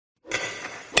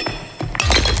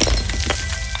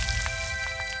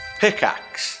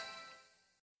Pickaxe.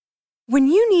 When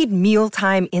you need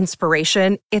mealtime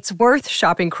inspiration, it's worth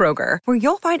shopping Kroger, where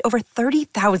you'll find over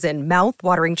 30,000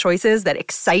 mouth-watering choices that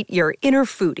excite your inner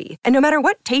foodie. And no matter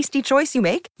what tasty choice you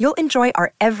make, you'll enjoy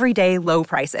our everyday low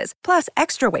prices, plus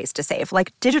extra ways to save,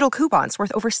 like digital coupons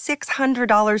worth over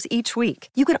 $600 each week.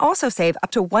 You can also save up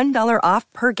to $1 off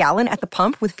per gallon at the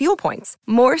pump with fuel points.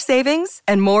 More savings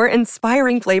and more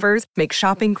inspiring flavors make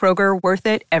shopping Kroger worth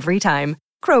it every time.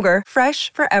 Kroger,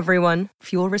 fresh for everyone.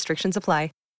 Fuel restrictions apply.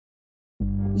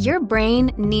 Your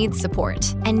brain needs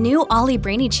support, and new Ollie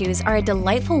Brainy Chews are a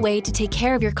delightful way to take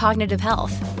care of your cognitive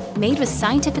health. Made with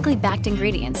scientifically backed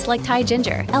ingredients like Thai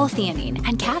ginger, L-theanine,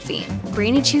 and caffeine,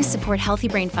 Brainy Chews support healthy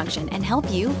brain function and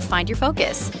help you find your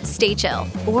focus, stay chill,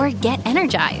 or get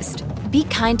energized. Be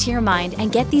kind to your mind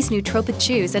and get these nootropic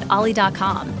chews at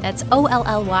ollie.com. That's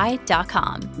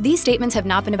OLLY.com. These statements have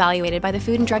not been evaluated by the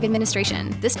Food and Drug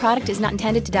Administration. This product is not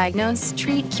intended to diagnose,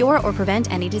 treat, cure, or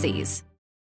prevent any disease.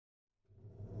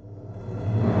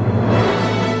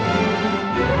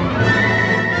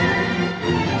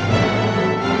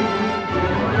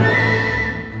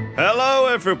 Hello,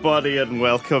 everybody, and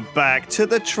welcome back to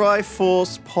the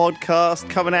Triforce podcast,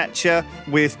 coming at you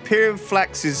with Pyrion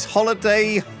Flax's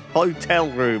holiday hotel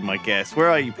room, I guess. Where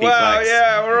are you, P. Well, Flax?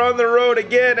 yeah, we're on the road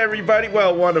again, everybody.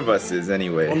 Well, one of us is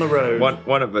anyway. On the road.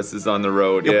 One of us is on the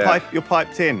road. You're yeah. you're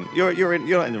piped in. You're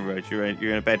not in the road. You're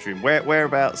in a bedroom.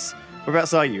 Whereabouts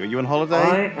are you? Are you on holiday?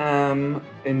 I am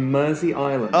in Mersey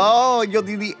Island. Oh, you're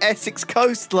near the Essex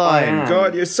coastline. I am.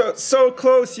 God, you're so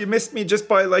close. You missed me just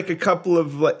by like a couple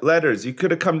of letters. You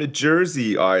could have come to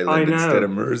Jersey Island instead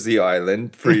of Mersey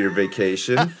Island for your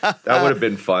vacation. That would have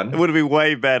been fun. It would have been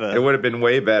way better. It would have been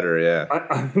way better, yeah.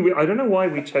 I don't know why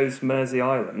we chose Mersey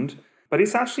Island, but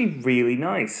it's actually really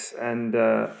nice. And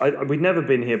we've never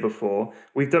been here before.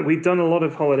 We've done a lot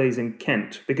of holidays in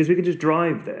Kent because we can just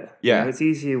drive there. Yeah. You know, it's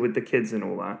easier with the kids and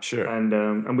all that. Sure.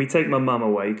 And we take my mum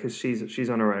away because she's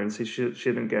on her own, so she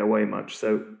didn't get away much.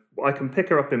 So I can pick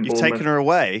her up in You've Bournemouth. taken her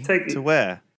away? To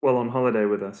where? Well, on holiday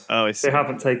with us. Oh, I see. They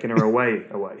haven't taken her away,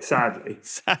 sadly.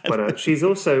 But she's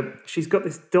got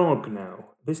this dog now.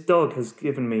 This dog has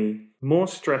given me more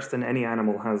stress than any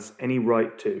animal has any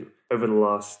right to over the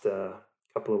last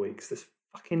couple of weeks. This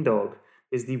fucking dog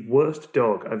is the worst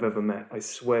dog I've ever met. I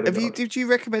swear to God. Did you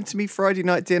recommend to me Friday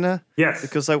Night Dinner? Yes.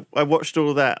 Because I watched all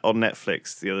of that on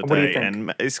Netflix the other What do you day, think?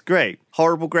 and it's great.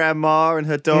 Horrible grandma and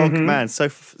her dog, man. So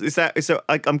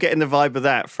I'm getting the vibe of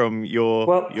that from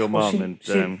your mum.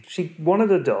 She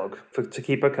wanted a dog to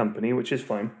keep her company, which is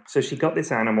fine. So she got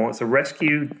this animal. It's a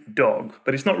rescue dog,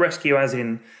 but it's not rescue as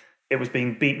in it was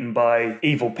being beaten by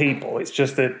evil people. It's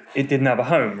just that it didn't have a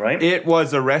home, right? It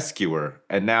was a rescuer,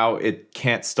 and now it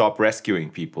can't stop rescuing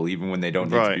people, even when they don't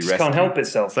need to be rescued. It can't help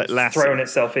itself. It's like throwing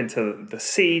itself into the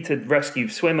sea to rescue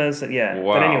swimmers. Yeah.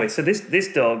 Wow. But anyway, so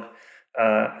this dog,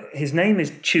 his name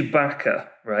is Chewbacca,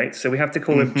 right? So we have to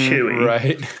call him Chewy,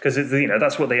 right? Because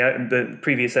that's what the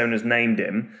previous owners named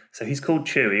him. So he's called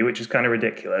Chewy, which is kind of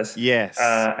ridiculous. Yes.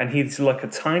 And he's like a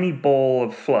tiny ball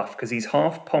of fluff because he's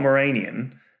half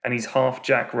Pomeranian and he's half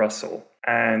Jack Russell.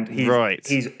 And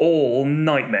he's all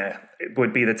nightmare, it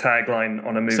would be the tagline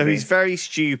on a movie. So he's very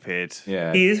stupid.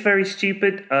 Yeah. He is very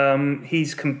stupid.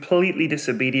 He's completely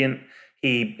disobedient.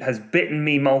 He has bitten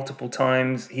me multiple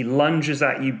times. He lunges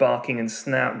at you, barking and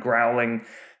snout growling.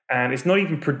 And it's not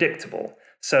even predictable.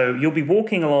 So you'll be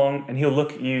walking along and he'll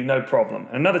look at you, no problem.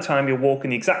 And another time you'll walk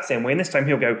in the exact same way. And this time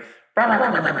he'll go,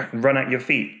 run at your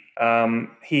feet.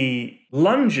 He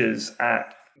lunges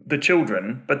at the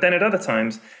children, but then at other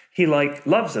times he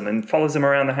loves them and follows them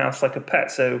around the house like a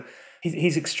pet. So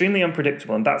he's extremely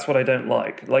unpredictable, and that's what I don't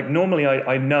like. Like normally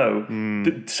I know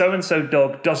that so-and-so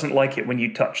dog doesn't like it when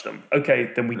you touch them.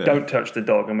 Okay, then we don't touch the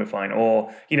dog and we're fine.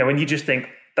 Or, and you just think,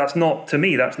 that's not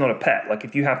a pet. Like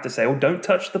if you have to say, oh, don't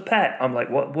touch the pet. I'm like,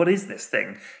 what is this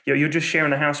thing? You're just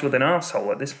sharing a house with an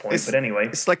asshole at this point. But anyway.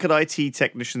 It's like an IT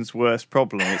technician's worst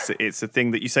problem. It's a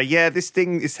thing that you say, yeah, this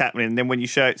thing is happening. And then when you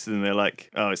show it to them, they're like,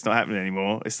 oh, it's not happening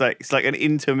anymore. It's like an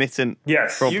intermittent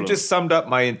problem. You just summed up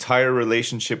my entire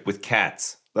relationship with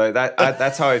cats. Like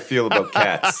that's how I feel about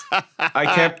cats.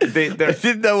 I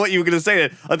didn't know what you were going to say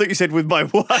then. I thought you said with my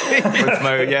wife.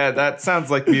 That sounds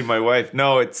like me and my wife.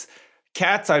 No, it's...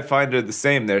 Cats, I find, are the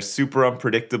same. They're super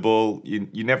unpredictable.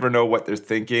 You never know what they're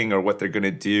thinking or what they're going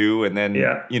to do. And then,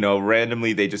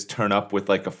 randomly they just turn up with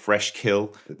like a fresh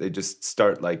kill that they just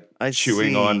start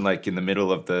chewing on in the middle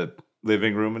of the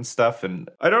living room and stuff. And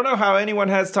I don't know how anyone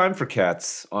has time for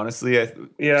cats, honestly. I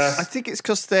think it's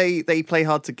because they play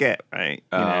hard to get, right?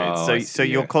 So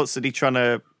you're constantly trying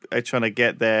to trying to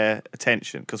get their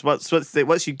attention, because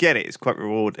once you get it, it's quite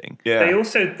rewarding. Yeah. They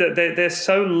also they're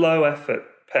so low effort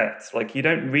pets. Like, you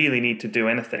don't really need to do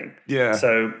anything. Yeah.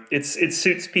 So it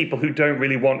suits people who don't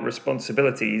really want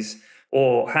responsibilities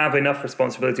or have enough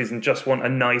responsibilities and just want a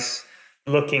nice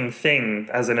looking thing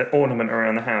as an ornament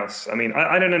around the house. I mean,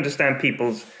 I don't understand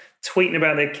people's tweeting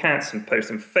about their cats and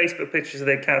posting Facebook pictures of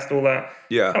their cats and all that.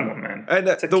 Yeah. Come on, man. And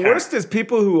the worst is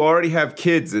people who already have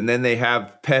kids and then they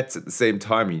have pets at the same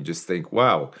time. You just think,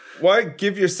 wow, why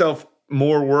give yourself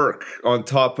more work on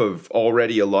top of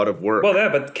already a lot of work? Well, yeah,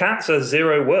 but cats are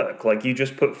zero work. Like, you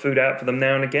just put food out for them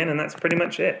now and again, and that's pretty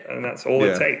much it. And that's all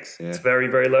it takes. Yeah. It's very,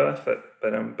 very low effort.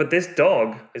 But this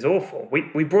dog is awful.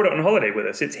 We brought it on holiday with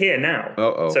us. It's here now.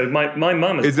 So my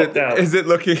mum has popped out. Is it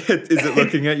looking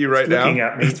at you right now? Looking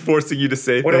at me. It's forcing you to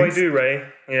say what things. do I do, Ray?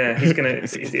 Yeah, he's gonna.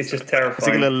 It's just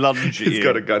terrifying. He's gonna lunge at you. He's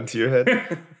got a gun to your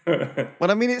head.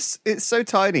 Well, I mean, it's so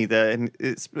tiny there, and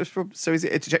so is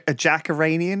it a Jack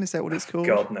Iranian? Is that what it's called?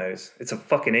 God knows. It's a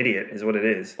fucking idiot, is what it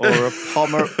is. Or a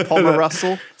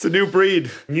Pomeranian? It's a new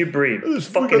breed. New breed.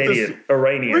 Fucking idiot.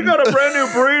 Iranian. We got a brand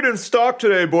new breed in stock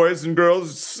today, boys and girls.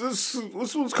 This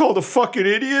one's called a fucking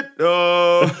idiot.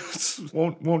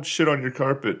 Won't shit on your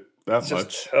carpet that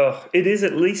much. It is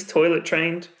at least toilet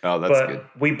trained. Oh, that's good.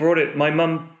 We brought it. My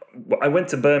mum. I went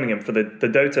to Birmingham for the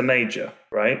Dota Major,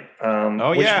 right?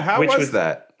 How was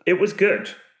that? It was good.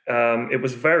 It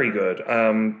was very good.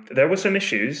 There were some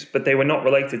issues, but they were not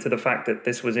related to the fact that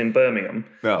this was in Birmingham.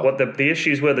 No. What the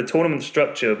issues were, the tournament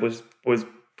structure was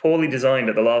poorly designed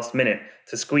at the last minute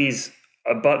to squeeze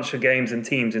a bunch of games and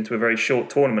teams into a very short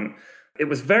tournament. It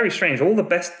was very strange. A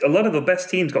lot of the best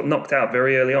teams got knocked out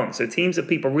very early on. So teams that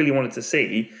people really wanted to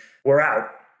see were out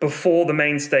before the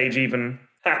main stage even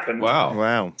happened.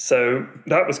 Wow. So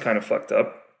that was kind of fucked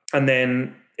up. And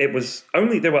then there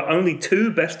were only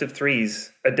 2 best of 3s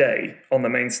a day on the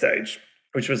main stage,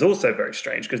 which was also very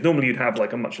strange because normally you'd have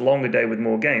like a much longer day with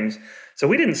more games. So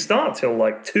we didn't start till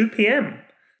like 2 p.m.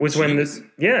 was when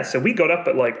so we got up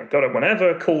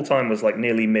whenever. Call time was like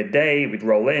nearly midday. We'd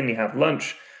roll in, you have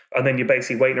lunch, and then you're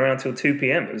basically waiting around till 2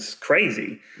 p.m. It was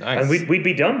crazy. Nice. And we'd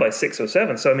be done by 6 or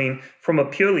 7. So I mean, from a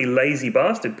purely lazy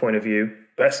bastard point of view,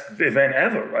 best event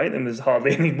ever, right? And there's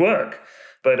hardly any work.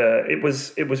 But it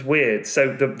was weird.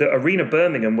 So the Arena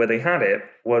Birmingham, where they had it,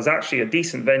 was actually a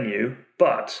decent venue,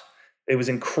 but it was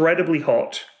incredibly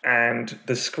hot, and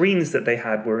the screens that they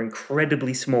had were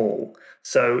incredibly small.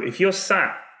 So if you're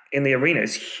sat in the arena,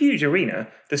 it's a huge arena,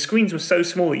 the screens were so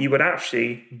small that you would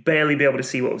actually barely be able to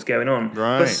see what was going on.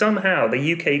 Right. But somehow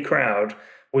the UK crowd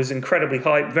was incredibly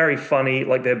hyped, very funny.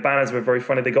 Like, their banners were very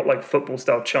funny. They got like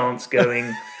football-style chants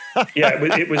going. Yeah,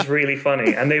 it was really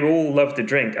funny, and they all loved to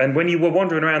drink. And when you were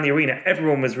wandering around the arena,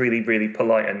 everyone was really, really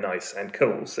polite and nice and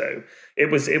cool. So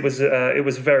it was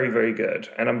very, very good,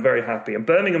 and I'm very happy. And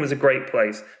Birmingham was a great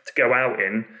place to go out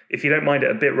in if you don't mind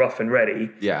it a bit rough and ready.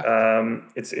 Yeah,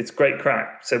 it's great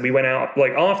crack. So we went out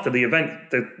like after the event.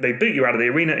 They boot you out of the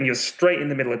arena, and you're straight in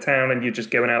the middle of town, and you're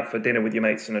just going out for dinner with your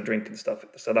mates and a drink and stuff.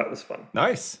 So that was fun.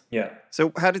 Nice. Yeah.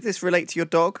 So how did this relate to your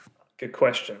dog? Good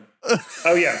question.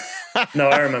 Oh, yeah. No,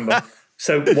 I remember.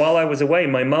 So while I was away,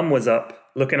 my mum was up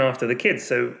looking after the kids.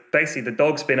 So basically, the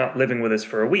dog's been up living with us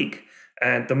for a week.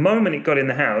 And the moment it got in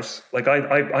the house, like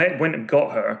I went and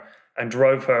got her and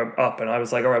drove her up. And I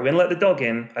was like, all right, we're going to let the dog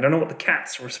in. I don't know what the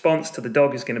cat's response to the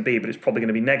dog is going to be, but it's probably going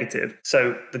to be negative.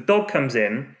 So the dog comes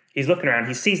in. He's looking around.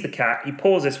 He sees the cat. He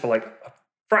pauses for like a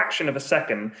fraction of a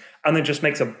second and then just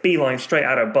makes a beeline straight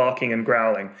at her, barking and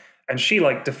growling. And she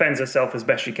like defends herself as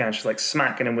best she can. She's like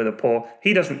smacking him with a paw.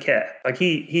 He doesn't care. Like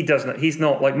he doesn't. He's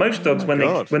not like most dogs.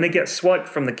 When they get swiped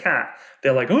from the cat,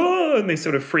 they're like, oh, and they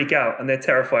sort of freak out and they're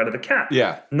terrified of the cat.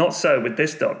 Yeah. Not so with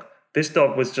this dog. This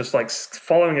dog was just like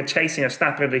following her, chasing her,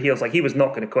 snapping at her heels. Like he was not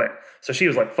going to quit. So she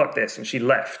was like, fuck this, and she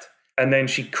left. And then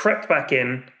she crept back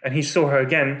in, and he saw her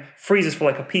again, freezes for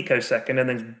like a picosecond, and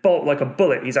then bolt like a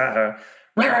bullet. He's at her,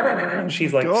 and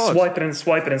she's like swiping and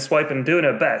swiping and swiping, doing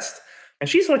her best. And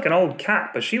she's like an old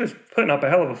cat, but she was putting up a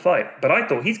hell of a fight. But I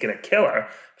thought he's going to kill her.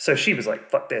 So she was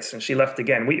like, fuck this. And she left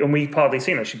again. We've hardly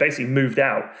seen her. She basically moved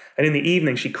out. And in the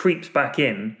evening, she creeps back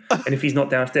in. And if he's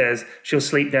not downstairs, she'll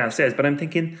sleep downstairs. But I'm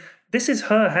thinking, this is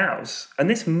her house. And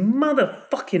this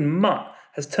motherfucking mutt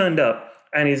has turned up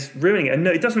and is ruining it. And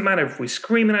no, it doesn't matter if we're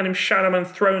screaming at him, shouting at him,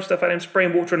 throwing stuff at him,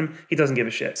 spraying water on him. He doesn't give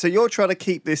a shit. So you're trying to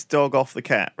keep this dog off the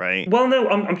cat, right? Well, no,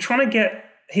 I'm trying to get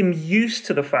him used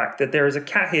to the fact that there is a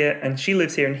cat here and she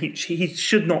lives here and he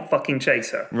should not fucking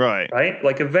chase her. Right.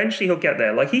 Like eventually he'll get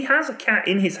there. Like he has a cat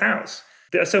in his house.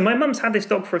 So my mum's had this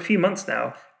dog for a few months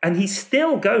now and he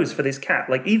still goes for this cat.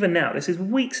 Like even now, this is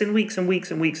weeks and weeks and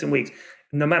weeks and weeks and weeks.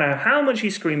 No matter how much you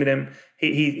scream at him,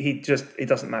 he just, it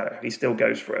doesn't matter. He still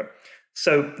goes for it.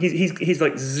 So he's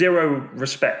like zero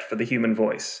respect for the human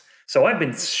voice. So I've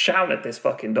been shouting at this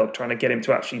fucking dog, trying to get him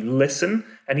to actually listen.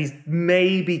 And he's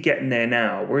maybe getting there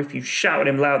now, where if you shout at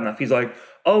him loud enough, he's like,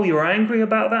 oh, you're angry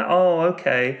about that? Oh,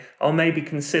 okay. I'll maybe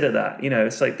consider that. You know,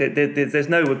 it's like there's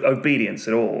no obedience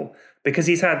at all, because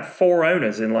he's had 4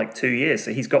 owners in like 2 years.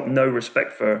 So he's got no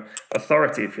respect for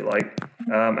authority, if you like.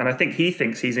 And I think he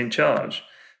thinks he's in charge.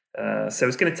 So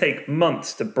it's going to take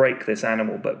months to break this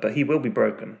animal, but he will be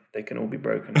broken. They can all be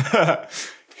broken.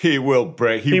 He will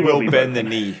break. He will bend the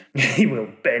knee. He will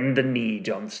bend the knee,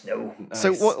 Jon Snow. Nice.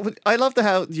 So I love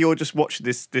how you're just watching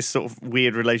this sort of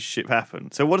weird relationship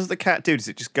happen. So what does the cat do? Does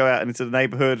it just go out into the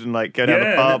neighborhood and like go down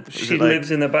the pub? She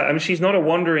lives in the back. I mean, she's not a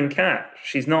wandering cat.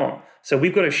 She's not. So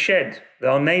we've got a shed,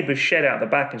 our neighbour's shed out the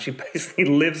back, and she basically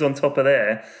lives on top of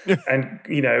there and,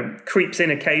 you know, creeps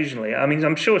in occasionally. I mean,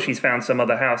 I'm sure she's found some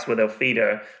other house where they'll feed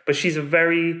her, but she's a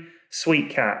very sweet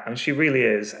cat, and she really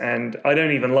is. And I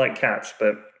don't even like cats,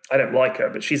 but I don't like her,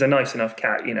 but she's a nice enough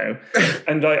cat, you know.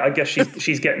 And I guess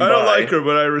she's getting by. I don't like her,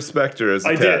 but I respect her as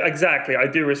a cat. Exactly. I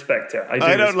do respect her.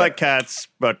 I don't like cats,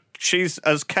 but she's,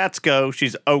 as cats go,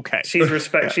 she's okay. She's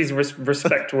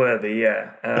respect worthy,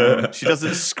 yeah. She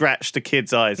doesn't scratch the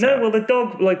kids' eyes. No, out. well, the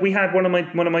dog, like we had one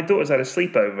of my daughters had a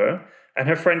sleepover, and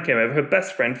her friend came over, her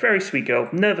best friend, very sweet girl,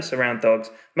 nervous around dogs.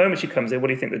 The moment she comes in, what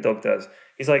do you think the dog does?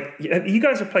 He's like, you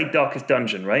guys have played Darkest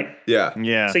Dungeon, right?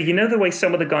 Yeah. So you know the way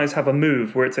some of the guys have a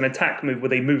move where it's an attack move where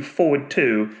they move forward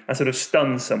too and sort of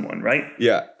stun someone, right?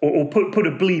 Yeah. Or put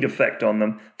a bleed effect on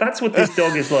them. That's what this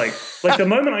dog is like. Like the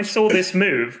moment I saw this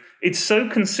move, it's so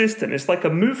consistent. It's like a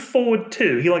move forward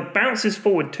 2. He like bounces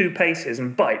forward 2 paces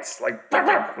and bites like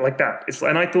that.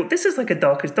 And I thought this is like a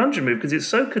Darkest Dungeon move because it's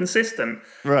so consistent.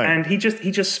 Right. And he just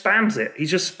spams it.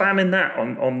 He's just spamming that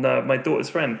on my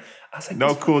daughter's friend. I was like,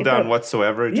 no cooldown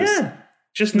whatsoever.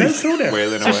 Just no cooldown.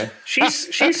 Wailing away.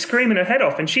 She's screaming her head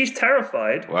off, and she's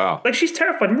terrified. Wow. Like she's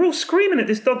terrified, and we're all screaming at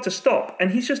this dog to stop,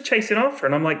 and he's just chasing after her.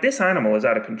 And I'm like, this animal is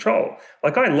out of control.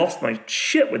 Like I lost my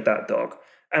shit with that dog.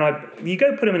 And you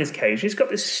go put him in his cage. He's got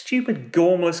this stupid,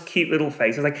 gormless, cute little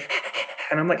face. It's like,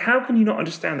 and I'm like, how can you not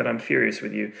understand that I'm furious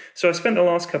with you? So I spent the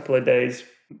last couple of days.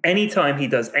 Anytime he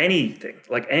does anything,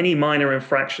 like any minor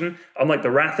infraction, I'm like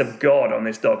the wrath of God on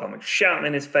this dog. I'm like shouting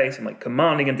in his face. I'm like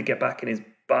commanding him to get back in his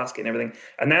basket and everything.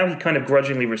 And now he kind of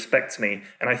grudgingly respects me.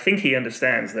 And I think he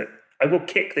understands that I will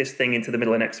kick this thing into the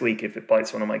middle of next week if it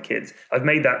bites one of my kids. I've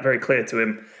made that very clear to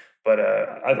him. But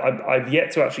I've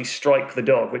yet to actually strike the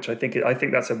dog, which I think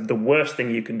that's the worst thing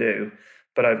you can do.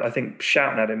 But I think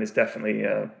shouting at him is definitely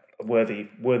a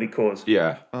worthy cause.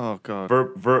 Yeah. Oh God.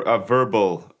 A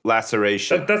verbal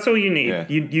laceration. That's all you need.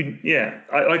 Yeah.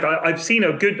 I've seen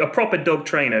a proper dog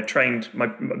trainer trained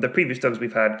the previous dogs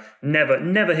we've had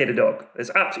never hit a dog. There's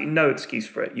absolutely no excuse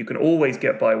for it. You can always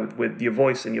get by with your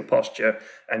voice and your posture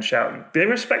and shouting. They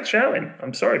respect shouting.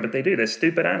 I'm sorry, but they do. They're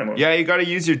stupid animals. Yeah, you got to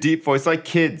use your deep voice, like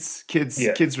kids.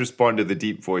 Kids respond to the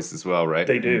deep voice as well, right?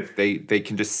 They do. They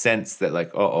can just sense that,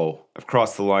 like, I've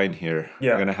crossed the line here.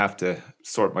 Yeah. I'm gonna have to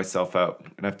sort myself out.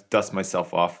 I'm gonna have to dust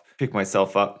myself off, pick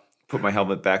myself up, put my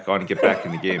helmet back on, and get back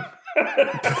in the game.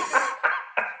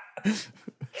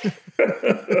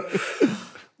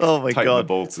 Oh my Tighten God. the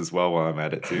bolts as well while I'm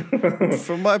at it too.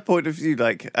 From my point of view,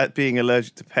 like at being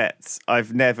allergic to pets,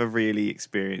 I've never really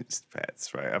experienced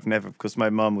pets, right? I've never, because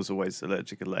my mum was always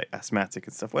allergic and like asthmatic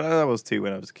and stuff. Well, I was too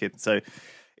when I was a kid. So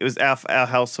it was our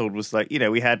household was like, you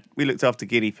know, we looked after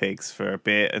guinea pigs for a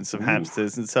bit and some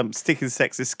hamsters and some stick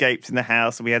insects escaped in the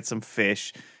house, and we had some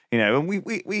fish. You know, and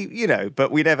we you know,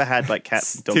 but we never had like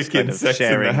cats and dogs kind of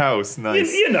sharing. In the house,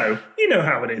 nice. You know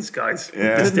how it is, guys.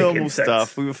 Yeah. The normal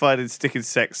stuff. We were finding stick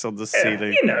insects on the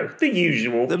ceiling. You know, the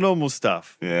usual. The normal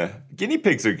stuff. Yeah, guinea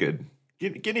pigs are good.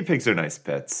 Guinea pigs are nice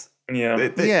pets.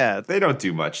 Yeah, they don't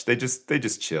do much. They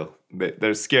just chill.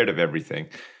 They're scared of everything.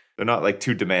 They're not like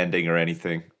too demanding or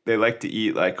anything. They like to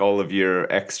eat like all of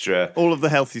your extra, all of the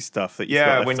healthy stuff that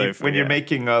when you're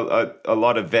making a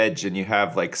lot of veg and you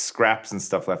have like scraps and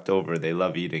stuff left over, they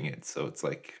love eating it. So it's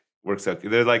like works out.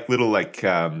 They're like little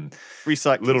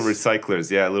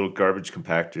recyclers, yeah, little garbage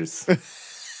compactors.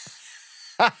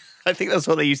 I think that's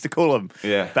what they used to call them.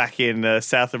 Yeah, back in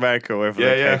South America, wherever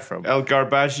they came from. El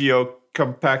Garbaggio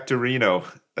Compactorino.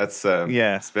 That's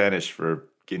Spanish for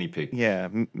guinea pig. Yeah,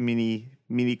 mini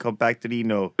mini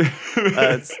compactorino.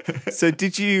 So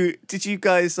did you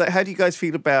guys, like, how do you guys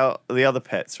feel about the other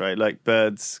pets, right? Like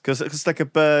birds, because like a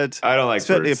bird, I don't like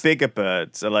certainly birds. a bigger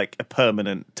bird, so like a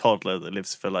permanent toddler that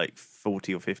lives for like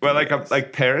 40 or 50 Well, years.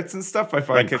 like parrots and stuff, I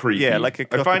find creepy. Yeah, like a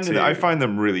cockatoo. I find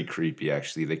them really creepy.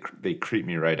 Actually, they creep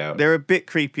me right out. They're a bit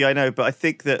creepy, I know, but I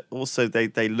think that also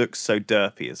they look so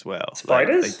derpy as well.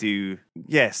 Spiders? Like they do.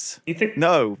 Yes. You think?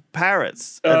 No,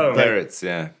 parrots. Oh. Parrots,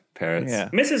 yeah, parrots. Yeah.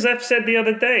 Mrs. F said the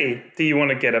other day, "Do you want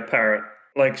to get a parrot?"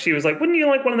 Like she was like, "Wouldn't you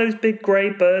like one of those big grey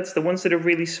birds, the ones that are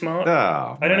really smart?"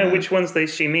 Oh, I don't know man. which ones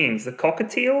she means. The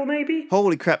cockatiel, maybe?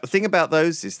 Holy crap! The thing about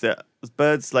those is that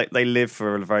birds, like, they live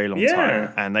for a very long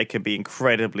time, and they can be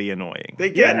incredibly annoying.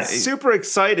 They get super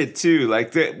excited too.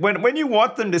 Like when you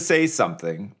want them to say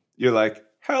something, you're like,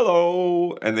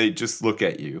 "Hello," and they just look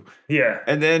at you. Yeah.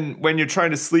 And then when you're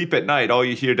trying to sleep at night, all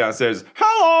you hear downstairs is,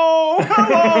 "Hello,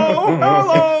 hello,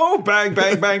 hello, bang,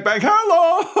 bang, bang, bang,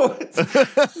 hello."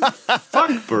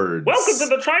 Fuck birds. Welcome to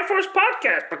the Triforce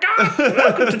Podcast.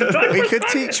 Welcome to the Triforce We could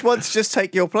Podcast. teach one to just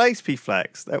take your place,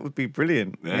 P-Flax. That would be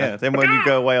brilliant. Yeah. Then when you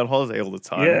go away on holiday all the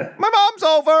time, Yeah. my mom's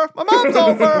over. My mom's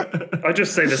over. I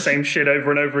just say the same shit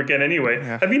over and over again anyway.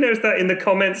 Have you noticed that in the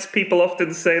comments, people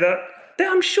often say that?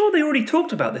 I'm sure they already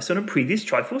talked about this on a previous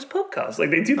Triforce podcast.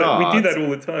 Like they do that. We do that all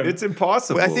the time. It's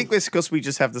impossible. Well, I think it's because we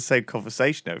just have the same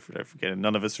conversation over and over again, and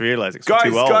none of us realize it. 'Cause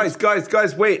we're too old.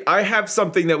 Guys, wait. I have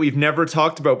something that we've never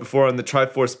talked about before on the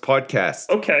Triforce podcast.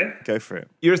 Okay. Go for it.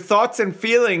 Your thoughts and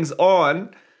feelings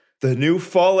on the new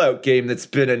Fallout game that's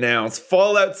been announced,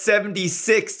 Fallout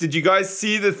 76. Did you guys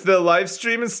see the live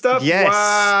stream and stuff? Yes.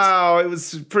 Wow, it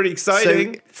was pretty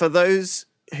exciting. So, for those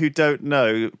who don't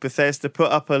know, Bethesda put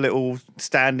up a little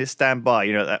stand by,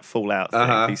 you know, that Fallout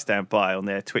thing, please stand by, on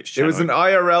their Twitch channel. It was an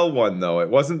IRL one, though. It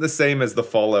wasn't the same as the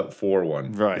Fallout 4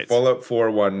 one. Right. The Fallout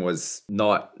 4 one was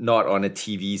not on a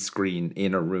TV screen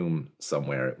in a room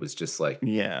somewhere. It was just like,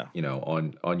 Yeah. you know,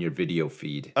 on your video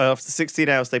feed. After 16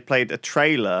 hours, they played a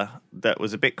trailer that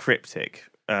was a bit cryptic,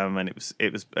 and it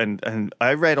was, and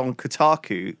I read on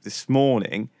Kotaku this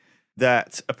morning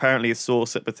that apparently a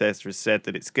source at Bethesda has said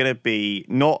that it's going to be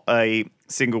not a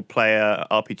single-player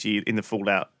RPG in the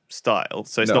Fallout style,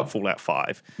 so it's not Fallout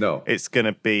 5. No. It's going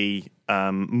to be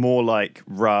more like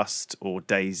Rust or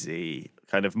DayZ,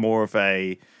 kind of more of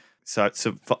a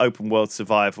for open-world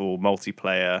survival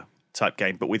multiplayer type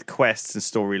game, but with quests and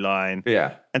storyline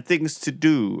and things to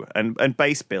do and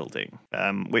base building,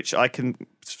 which I can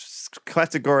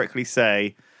categorically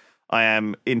say I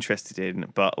am interested in,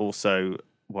 but also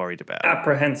worried about.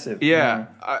 Apprehensive. Yeah.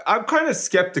 I'm kind of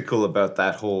skeptical about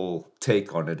that whole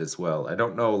take on it as well. I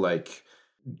don't know, like,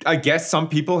 I guess some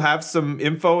people have some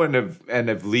info and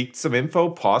have leaked some info,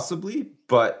 possibly,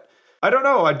 but I don't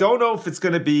know. I don't know if it's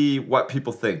going to be what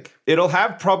people think. It'll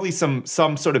have probably some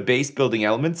sort of base building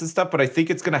elements and stuff, but I think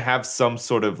it's going to have some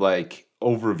sort of like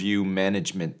overview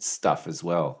management stuff as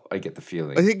well. I get the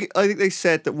feeling. I think they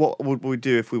said that what would we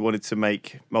do if we wanted to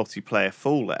make multiplayer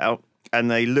Fallout, and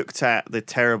they looked at the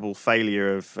terrible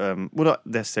failure of, well, not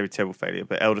necessarily terrible failure,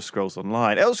 but Elder Scrolls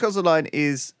Online. Elder Scrolls Online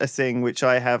is a thing which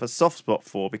I have a soft spot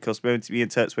for, because when me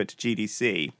and Terps went to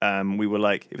GDC, we were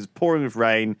like, it was pouring with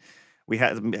rain. We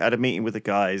had a meeting with the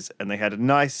guys, and they had a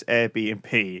nice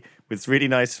Airbnb with really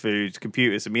nice food,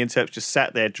 computers, and me and Terps just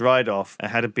sat there, dried off, and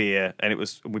had a beer, and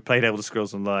we played Elder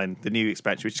Scrolls Online, the new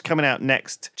expansion, which is coming out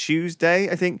next Tuesday,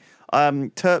 I think.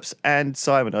 Terps and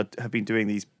Simon have been doing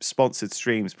these sponsored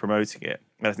streams promoting it,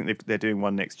 and I think they're doing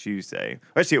one next Tuesday.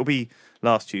 Actually, it'll be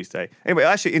last Tuesday. Anyway,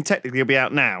 technically it'll be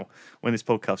out now when this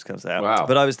podcast comes out. Wow.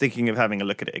 But I was thinking of having a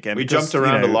look at it again. We jumped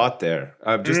around a lot there.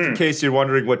 Just in case you're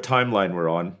wondering what timeline we're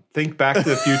on, think Back to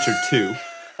the Future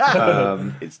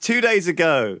 2. It's 2 days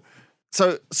ago.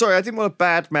 So, sorry, I didn't want to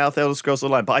badmouth Elder Scrolls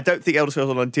Online, but I don't think Elder Scrolls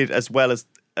Online did as well as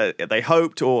they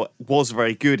hoped, or was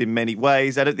very good in many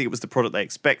ways. I don't think it was the product they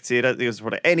expected. I don't think it was the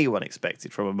product anyone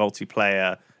expected from a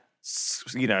multiplayer,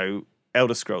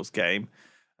 Elder Scrolls game.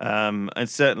 And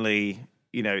certainly,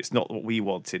 it's not what we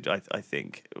wanted, I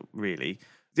think, really.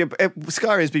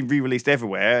 Skyrim has been re-released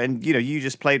everywhere, and, you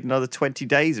just played another 20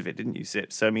 days of it, didn't you,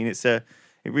 Sip? So, I mean,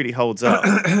 it really holds up.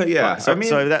 Yeah. So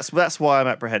that's why I'm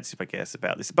apprehensive, I guess,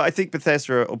 about this. But I think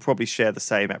Bethesda will probably share the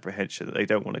same apprehension, that they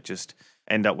don't want to just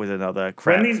end up with another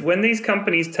crap. When these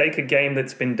companies take a game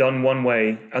that's been done one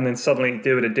way and then suddenly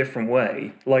do it a different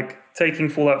way, like taking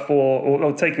Fallout 4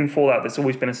 or taking Fallout that's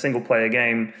always been a single player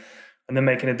game and then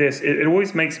making it this, it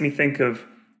always makes me think of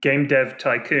Game Dev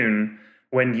Tycoon,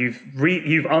 when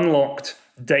you've unlocked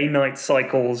day-night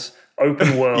cycles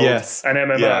open world Yes. and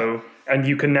MMO, and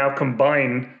you can now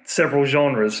combine several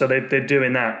genres. So they're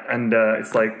doing that, and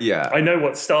it's like, I know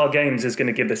what Star Games is going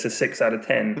to give this a 6 out of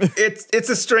 10. It's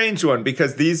a strange one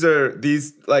because these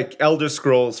like Elder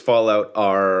Scrolls Fallout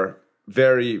are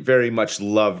very, very much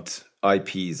loved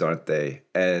IPs, aren't they?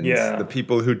 And the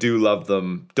people who do love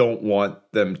them don't want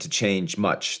them to change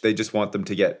much. They just want them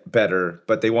to get better,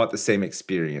 but they want the same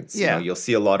experience. Yeah. You'll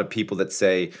see a lot of people that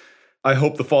say, I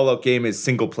hope the Fallout game is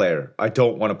single player. I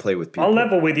don't want to play with people. I'll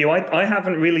level with you.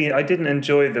 I didn't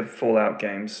enjoy the Fallout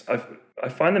games. I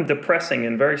find them depressing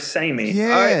and very samey.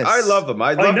 Yes. I love them.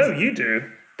 I know you do.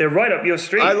 They're right up your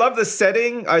street. I love the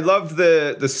setting. I love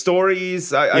the stories.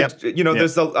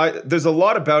 There's a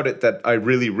lot about it that I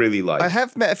really, really like. I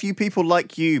have met a few people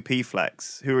like you,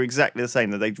 P-Flax, who are exactly the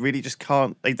same. That they really just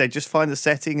can't. They just find the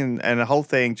setting and the whole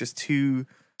thing just too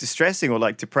distressing or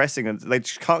like depressing, and they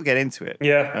just can't get into it.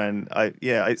 And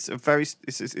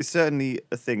it's certainly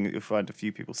a thing that you'll find a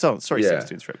few people. So sorry, Six,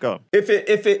 to interrupt. Go on. If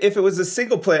it was a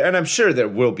single player, and I'm sure there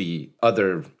will be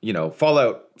other,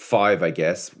 Fallout 5, I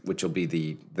guess, which will be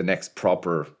the next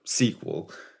proper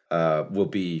sequel, will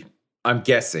be, I'm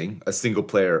guessing, a single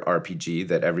player RPG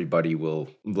that everybody will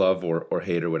love or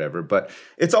hate or whatever. But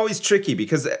it's always tricky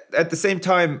because at the same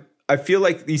time, I feel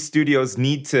like these studios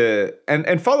need to,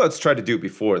 and Fallout's tried to do it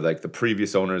before, like the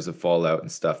previous owners of Fallout and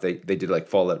stuff. They did like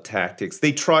Fallout Tactics.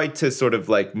 They tried to sort of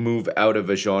like move out of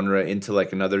a genre into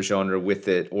like another genre with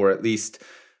it, or at least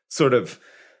sort of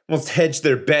almost hedge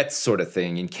their bets sort of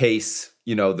thing in case,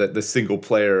 that the single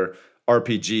player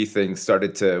RPG thing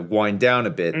started to wind down a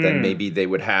bit, then maybe they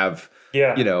would have,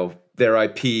 their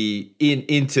IP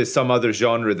into some other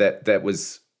genre that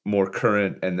was more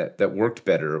current and that worked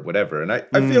better or whatever. And I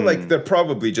feel like they're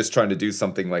probably just trying to do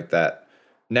something like that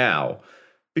now,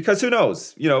 because who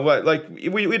knows, we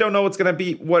don't know what's going to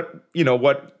be, what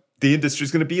the industry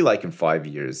is going to be like in 5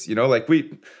 years,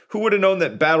 who would have known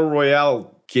that battle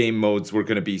royale game modes were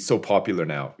going to be so popular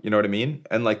now, you know what I mean?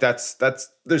 And like, that's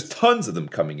there's tons of them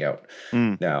coming out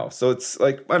now. So it's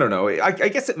like, I don't know, I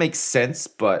guess it makes sense,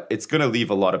 but it's going to leave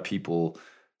a lot of people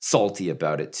salty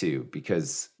about it too,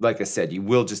 because like I said, you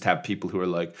will just have people who are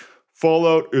like,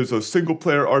 Fallout is a single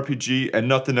player RPG and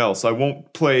nothing else. I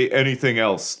won't play anything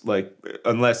else, like,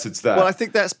 unless it's that. Well, I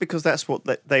think that's because that's what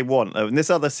they want. And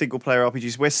there's other single player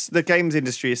RPGs where the games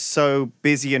industry is so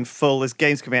busy and full. There's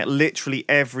games coming out literally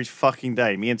every fucking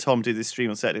day. Me and Tom do this stream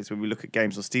on Saturdays where we look at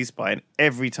games on Steam Spy, and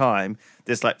every time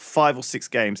there's like 5 or 6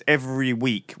 games every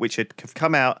week which have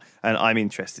come out and I'm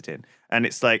interested in. And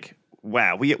it's like,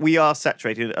 wow, we are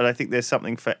saturated, and I think there's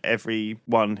something for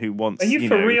everyone who wants. Are you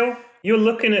for real? You're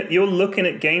looking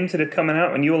at games that are coming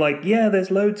out, and you're like, yeah,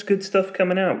 there's loads of good stuff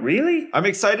coming out. Really? I'm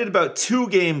excited about 2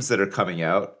 games that are coming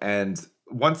out, and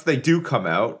once they do come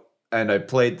out, and I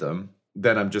played them,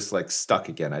 then I'm just like stuck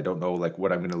again. I don't know like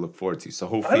what I'm going to look forward to. So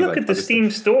hopefully, I look at the Steam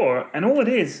store, and all it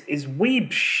is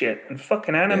weeb shit and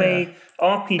fucking anime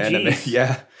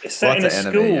RPGs. Set in a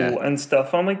school and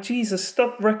stuff. I'm like, Jesus,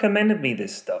 stop recommending me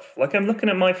this stuff. Like, I'm looking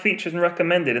at my features and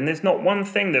recommended, and there's not one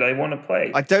thing that I want to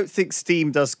play. I don't think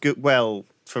Steam does well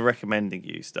for recommending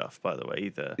you stuff, by the way,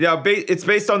 either. Yeah, it's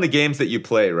based on the games that you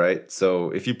play, right? So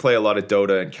if you play a lot of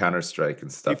Dota and Counter-Strike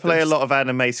and stuff. You play a lot of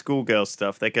anime schoolgirl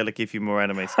stuff, they're going to give you more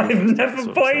anime schoolgirl I've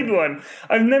never played one.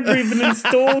 I've never even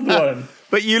installed one.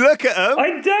 But you look at them.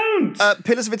 I don't.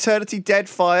 Pillars of Eternity,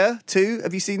 Deadfire 2.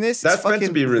 Have you seen this? That's meant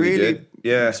to be really good.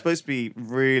 Yeah. It's supposed to be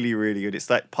really, really good. It's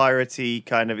like piratey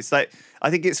kind of. It's like, I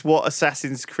think it's what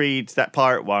Assassin's Creed, that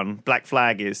pirate one, Black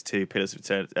Flag is to Pillars of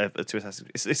Eternity, to Assassin's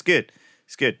Creed. It's good.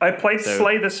 It's good. I played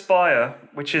Slay the Spire,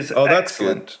 which is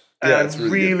excellent. Yeah, it's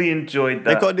really enjoyed that.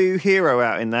 They've got a new hero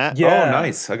out in that. Yeah. Oh,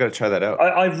 nice. I got to try that out.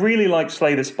 I really like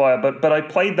Slay the Spire, but I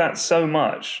played that so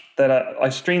much that I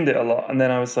streamed it a lot. And then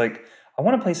I was like, I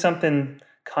want to play something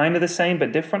kind of the same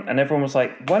but different. And everyone was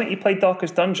like, why don't you play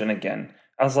Darkest Dungeon again?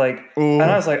 I was like, ooh. And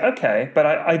I was like, okay. But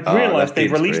I realized they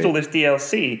released all this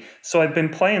DLC. So I've been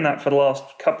playing that for the last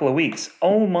couple of weeks.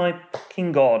 Oh my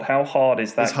fucking God, how hard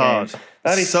is that It's game? Hard.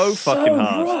 That is so fucking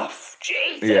hard. Rough.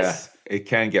 Jesus. Yeah. It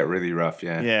can get really rough,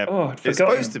 yeah. Yeah, oh, it's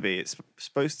supposed to be. It's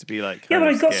supposed to be like. Yeah, but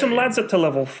I got scary. some lads up to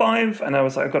level 5, and I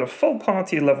was like, I've got a full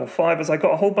party of level 5s. I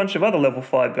got a whole bunch of other level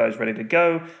 5 guys ready to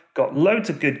go. Got loads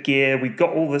of good gear. We've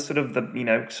got all the sort of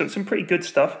some pretty good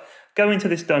stuff. Go into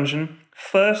this dungeon.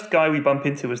 First guy we bump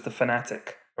into is the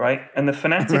Fanatic, right? And the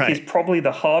Fanatic is probably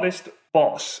the hardest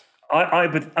boss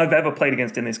I've ever played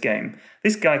against in this game.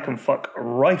 This guy can fuck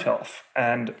right off.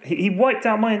 And he wiped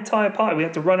out my entire party. We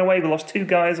had to run away. We lost 2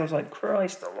 guys. I was like,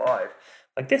 Christ alive.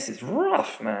 Like, this is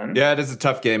rough, man. Yeah, it is a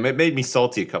tough game. It made me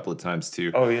salty a couple of times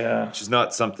too. Oh yeah, which is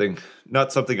not something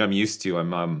I'm used to.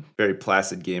 I'm a very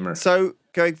placid gamer. So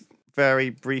going very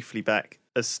briefly back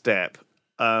a step,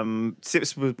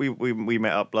 Sips, we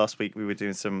met up last week. We were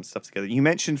doing some stuff together. You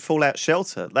mentioned Fallout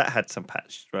Shelter. That had some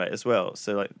patch, right, as well.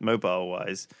 So like mobile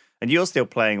wise. And you're still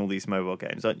playing all these mobile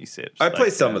games, aren't you, Sips? I play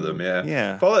some of them, yeah.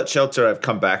 Yeah. Fallout Shelter I've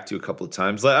come back to a couple of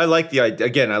times. Like, I like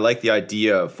the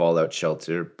idea of Fallout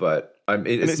Shelter, but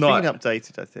it's not been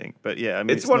updated, I think. But yeah, I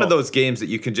mean, it's one of those games that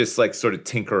you can just like sort of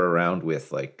tinker around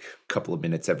with like a couple of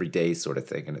minutes every day sort of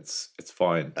thing, and it's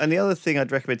fine. And the other thing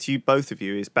I'd recommend to you, both of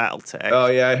you, is BattleTech. Oh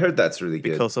yeah, I heard that's really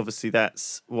good. Because obviously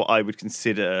that's what I would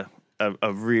consider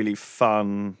a really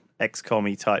fun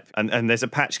XCOM-y type. And there's a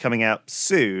patch coming out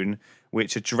soon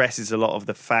which addresses a lot of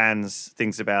the fans'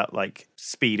 things about like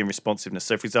speed and responsiveness.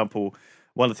 So, for example,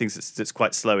 one of the things that's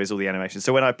quite slow is all the animations.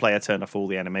 So when I play, I turn off all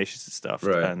the animations and stuff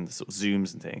and sort of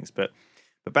zooms and things. But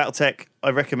BattleTech,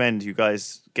 I recommend you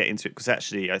guys get into it because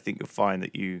actually I think you'll find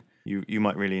that you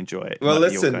might really enjoy it. Well,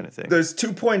 listen, kind of thing. There's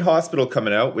 2 Point Hospital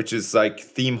coming out, which is like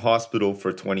Theme Hospital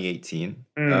for 2018.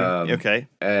 Okay.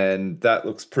 And that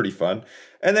looks pretty fun.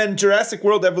 And then Jurassic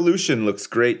World Evolution looks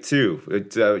great too.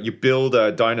 You build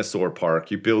a dinosaur park.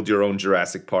 You build your own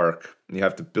Jurassic Park. You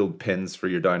have to build pens for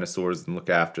your dinosaurs and look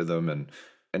after them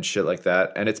and shit like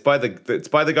that. And it's by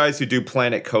the guys who do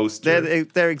Planet Coaster.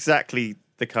 They're exactly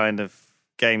the kind of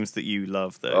games that you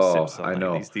love, though. Oh, Simpson. I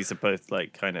know. These are both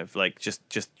like kind of like just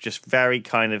very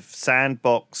kind of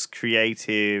sandbox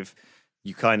creative.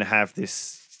 You kind of have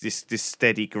this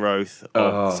steady growth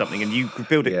of something, and you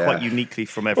build it quite uniquely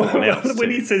from everyone else.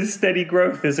 When he says steady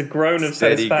growth, there's a groan of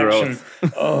steady satisfaction.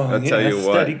 Growth. I'll tell you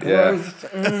what. Steady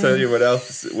growth. I'll tell you what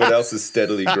else is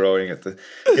steadily growing at the.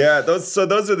 Yeah, those are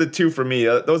the two for me.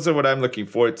 Those are what I'm looking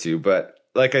forward to. But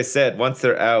like I said, once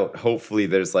they're out, hopefully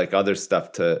there's like other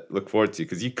stuff to look forward to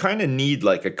because you kind of need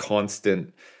like a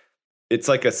constant. It's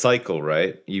like a cycle,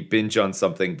 right? You binge on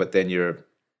something, but then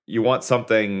you want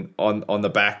something on the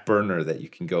back burner that you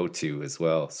can go to as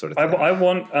well, sort of thing. I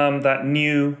want the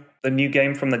new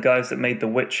game from the guys that made The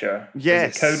Witcher.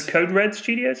 Yes. Code Red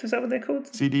Studios, is that what they're called?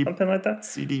 Something like that?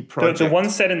 CD Projekt. The one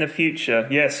set in the future.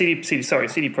 Yeah, CD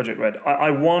Projekt Red.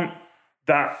 I want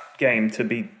that game to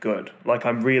be good. Like,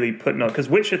 I'm really putting on... Because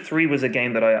Witcher 3 was a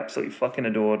game that I absolutely fucking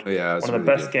adored. Yeah, one of the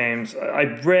best games. I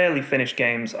rarely finish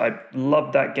games. I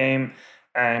loved that game,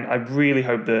 and I really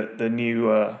hope that the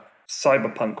new...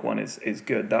 Cyberpunk one is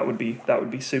good. That would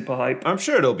be super hype. I'm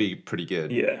sure it'll be pretty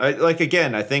good. Yeah.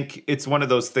 I think it's one of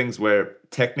those things where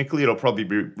technically it'll probably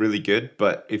be really good,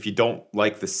 but if you don't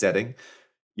like the setting,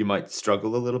 you might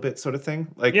struggle a little bit, sort of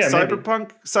thing. Like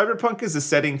Cyberpunk is a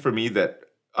setting for me that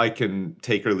I can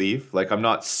take or leave. Like, I'm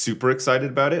not super excited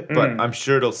about it, but I'm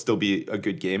sure it'll still be a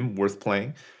good game worth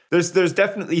playing. There's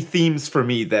definitely themes for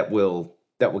me that will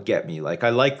get me. Like, I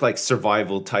like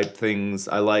survival type things.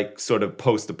 I like sort of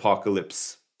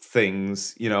post-apocalypse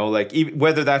things, like even,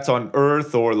 whether that's on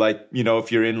Earth or like,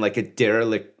 if you're in like a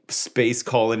derelict space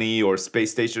colony or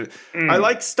space station. I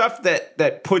like stuff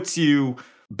that puts you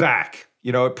back,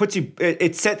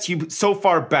 it sets you so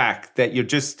far back that you're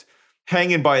just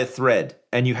hanging by a thread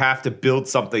and you have to build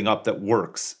something up that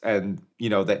works and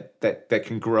that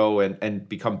can grow and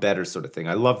become better, sort of thing.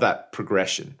 I love that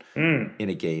progression in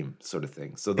a game, sort of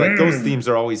thing. So like those themes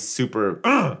are always super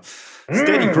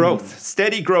steady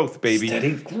growth, baby.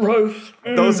 Steady growth.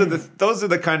 Those are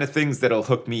the kind of things that'll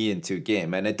hook me into a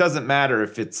game, and it doesn't matter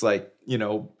if it's like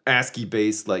ASCII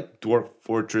based like Dwarf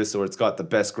Fortress or it's got the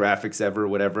best graphics ever, or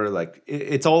whatever. Like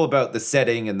it's all about the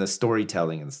setting and the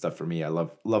storytelling and stuff for me. I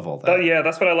love all that. Oh yeah,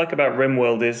 that's what I like about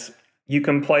RimWorld is you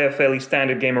can play a fairly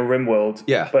standard game of RimWorld.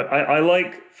 Yeah, but I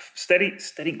like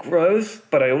steady growth,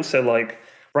 but I also like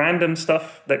random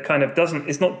stuff that kind of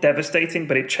it's not devastating,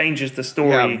 but it changes the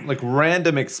story. Yeah, like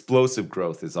random explosive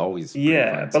growth is always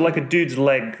fun, but like a dude's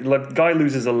leg, like guy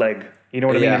loses a leg. You know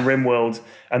what I mean? In RimWorld,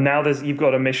 and now you've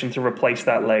got a mission to replace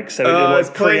that leg. So I was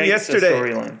playing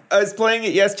yesterday. I was playing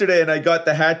it yesterday, and I got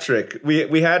the hat trick.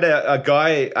 We had a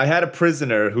guy. I had a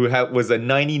prisoner who was a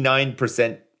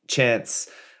 99% chance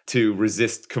to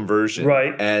resist conversion.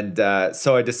 Right. And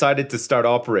so I decided to start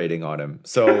operating on him.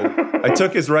 So I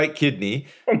took his right kidney,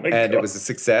 and it was a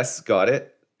success. Got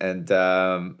it. And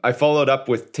I followed up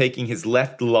with taking his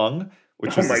left lung,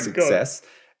 which was a success.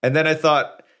 And then I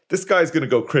thought, this guy's going to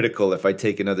go critical if I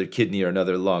take another kidney or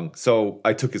another lung. So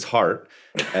I took his heart,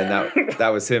 and that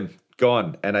was him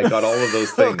gone. And I got all of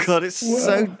those things. Oh, God, it's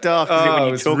so dark when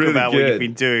you talk really about what you've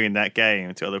been doing in that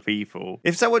game to other people.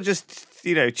 If someone just,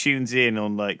 tunes in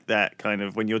on like that kind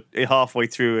of when you're halfway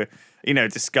through a,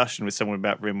 discussion with someone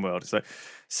about RimWorld, it's like,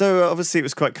 So obviously it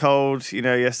was quite cold,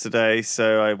 yesterday.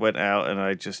 So I went out and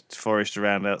I just foraged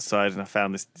around outside, and I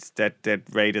found this dead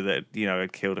raider that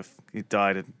had killed. He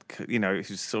died, and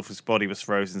his body was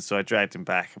frozen. So I dragged him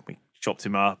back and we chopped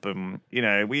him up, and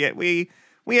we ate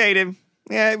him.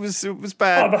 Yeah, it was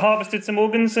bad. I harvested some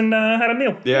organs and had a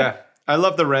meal. Yeah, I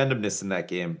love the randomness in that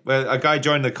game. A guy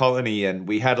joined the colony, and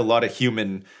we had a lot of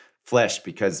human flesh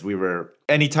because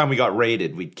anytime we got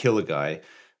raided, we'd kill a guy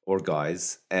or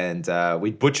guys, and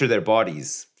we'd butcher their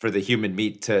bodies for the human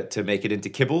meat to make it into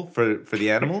kibble for the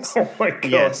animals. Oh my god!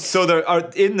 Yeah. So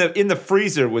in the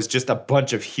freezer was just a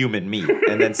bunch of human meat,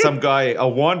 and then some guy, a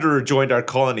wanderer, joined our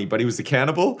colony, but he was a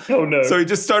cannibal. Oh no! So he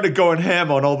just started going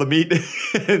ham on all the meat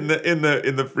in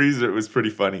the freezer. It was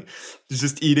pretty funny.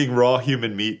 Just eating raw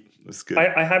human meat. It was good.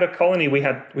 I had a colony. We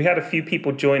had a few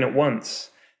people join at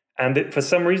once, and for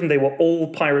some reason they were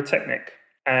all pyrotechnic.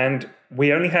 And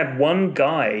we only had one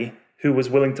guy who was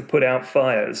willing to put out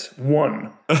fires.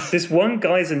 One. This one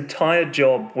guy's entire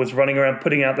job was running around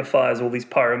putting out the fires all these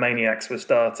pyromaniacs were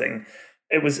starting.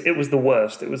 It was the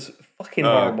worst. It was fucking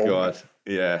horrible. Oh, God.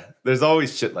 Yeah. There's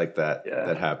always shit like that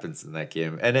that happens in that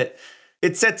game. And it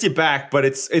sets you back, but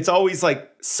it's always like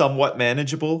somewhat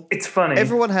manageable. It's funny.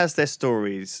 Everyone has their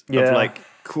stories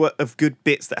of good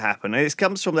bits that happen. And it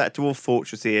comes from that Dwarf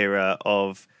Fortress era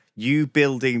of you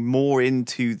building more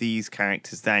into these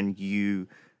characters than you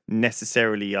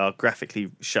necessarily are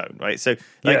graphically shown, right? So,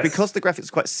 because the graphics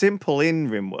are quite simple in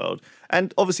RimWorld,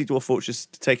 and obviously Dwarf Fortress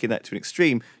taking that to an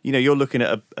extreme, you're looking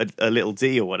at a little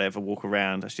D or whatever walk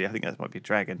around. Actually, I think that might be a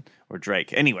dragon or a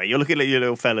drake. Anyway, you're looking at your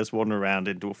little fellas wandering around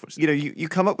in Dwarf Fortress. You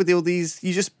come up with all these.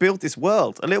 You just build this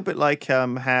world a little bit like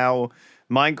how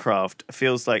Minecraft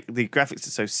feels like the graphics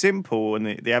are so simple and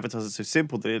the avatars are so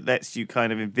simple that it lets you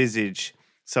kind of envisage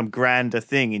some grander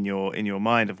thing in your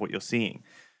mind of what you're seeing.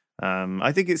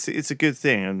 I think it's a good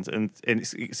thing, and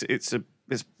it's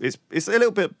a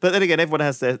little bit. But then again, everyone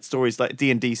has their stories like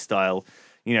D&D style.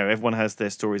 Everyone has their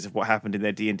stories of what happened in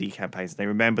their D&D campaigns, and they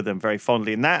remember them very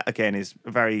fondly. And that again is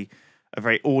a very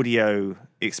audio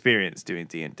experience doing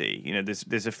D&D.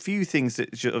 There's a few things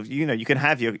that you can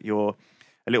have your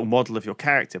a little model of your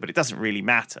character, but it doesn't really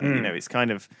matter. It's kind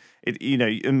of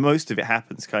and most of it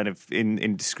happens kind of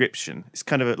in description. It's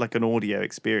kind of like an audio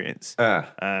experience.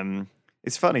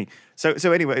 It's funny. So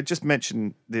anyway, I just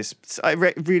mentioned this. I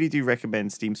really do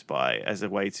recommend Steam Spy as a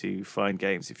way to find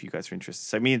games if you guys are interested.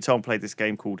 So me and Tom played this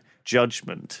game called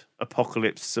Judgment: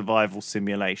 Apocalypse Survival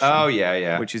Simulation. Oh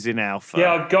yeah, which is in alpha.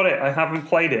 Yeah, I've got it. I haven't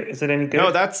played it. Is it any good?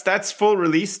 No, that's full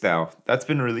release now. That's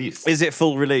been released. Is it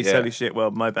full release? Yeah. Holy shit! Well,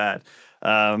 my bad.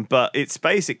 But it's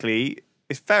basically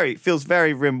feels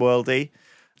very RimWorldy.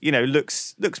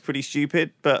 Looks pretty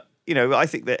stupid, but I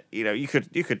think that you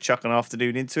could chuck an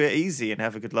afternoon into it easy and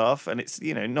have a good laugh, and it's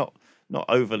not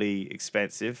overly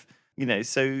expensive.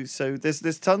 So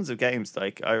there's tons of games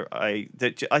like I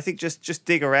think just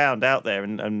dig around out there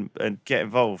and get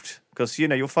involved because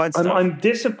you'll find stuff. I'm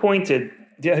disappointed.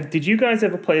 Did you guys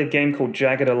ever play a game called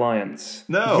Jagged Alliance?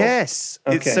 No. Yes.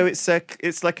 Okay. It's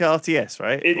like an RTS,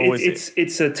 right?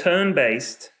 It's a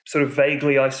turn-based, sort of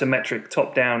vaguely isometric,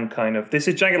 top-down kind of. This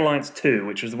is Jagged Alliance 2,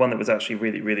 which was the one that was actually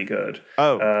really, really good.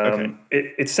 Oh, okay.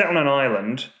 It's set on an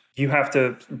island. You have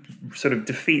to sort of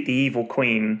defeat the evil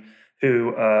queen,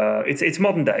 who it's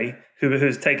modern day,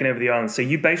 who's taken over the island. So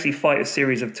you basically fight a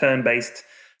series of turn-based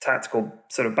tactical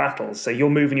sort of battles. So you're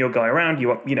moving your guy around,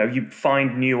 you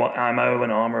find new ammo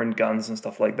and armor and guns and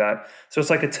stuff like that. So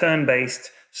it's like a turn-based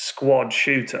squad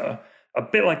shooter, a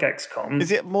bit like XCOM.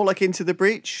 Is it more like Into the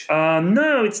Breach?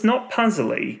 No, it's not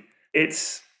puzzly.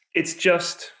 It's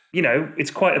just,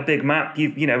 it's quite a big map.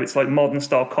 It's like modern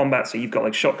style combat. So you've got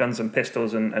like shotguns and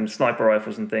pistols and sniper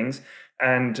rifles and things.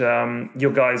 And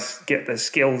your guys get their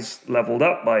skills leveled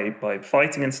up by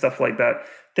fighting and stuff like that.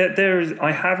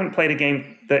 I haven't played a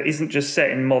game that isn't just set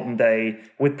in modern day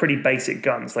with pretty basic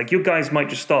guns. Like your guys might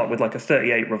just start with like a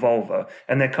 .38 revolver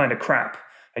and they're kind of crap.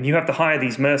 And you have to hire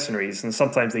these mercenaries and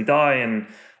sometimes they die and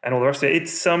all the rest of it.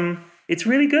 It's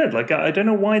really good. Like I don't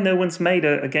know why no one's made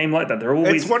a game like that. They're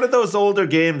always. It's one of those older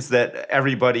games that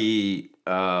everybody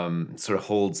sort of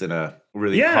holds in a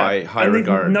really high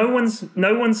regard. No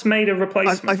one's made a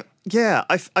replacement.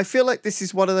 I feel like this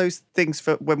is one of those things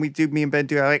for when me and Ben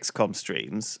do our XCOM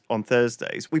streams on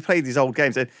Thursdays. We play these old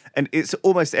games, and it's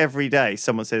almost every day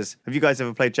someone says, "Have you guys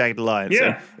ever played Jagged Alliance?"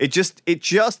 Yeah. And it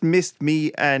just missed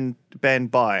me and Ben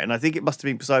by, and I think it must have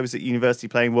been because I was at university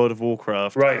playing World of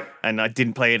Warcraft, right? And I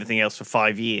didn't play anything else for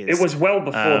 5 years. It was well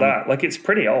before that. Like it's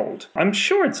pretty old. I'm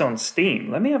sure it's on Steam.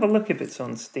 Let me have a look if it's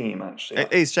on Steam. Actually,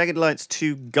 it is Jagged Alliance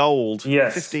 2 Gold.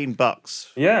 Yes,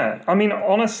 $15. Yeah, I mean,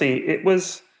 honestly, it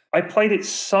was. I played it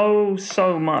so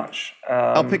much.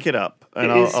 I'll pick it up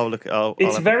and I'll look.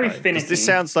 It's I'll very finicky. This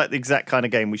sounds like the exact kind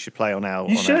of game we should play on our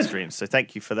streams. So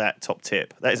thank you for that top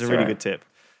tip. That is a really good tip,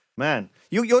 man.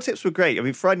 Your tips were great. I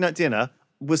mean, Friday Night Dinner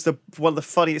was one of the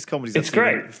funniest comedies I've seen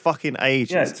in fucking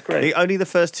ages. Yeah, it's great. Only the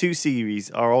first 2 series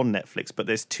are on Netflix, but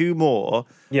there's 2 more.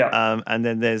 Yeah. And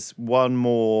then there's 1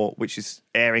 more which is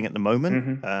airing at the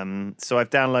moment. Mm-hmm. So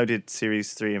I've downloaded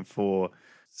series 3 and 4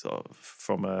 sort of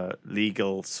from a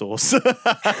legal source to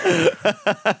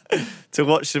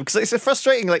watch them, because it's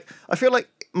frustrating. Like, I feel like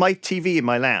my TV in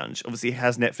my lounge obviously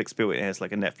has Netflix built in. It has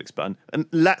like a Netflix button, and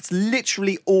that's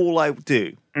literally all I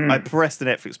do. I press the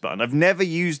Netflix button. I've never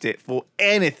used it for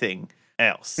anything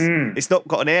else. It's not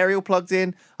got an aerial plugged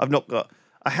in. I've not got.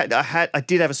 I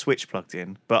did have a Switch plugged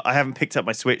in, but I haven't picked up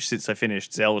my Switch since I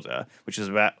finished Zelda, which was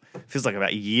feels like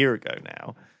about a year ago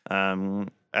now.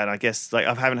 And I guess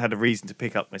I haven't had a reason to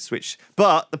pick up my Switch.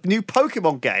 But the new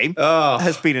Pokemon game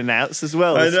has been announced as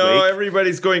well. This week.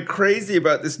 Everybody's going crazy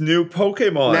about this new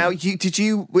Pokemon. Now,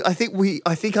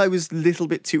 I think I was a little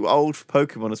bit too old for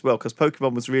Pokemon as well, because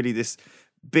Pokemon was really this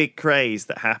big craze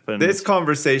that happened. This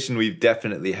conversation we've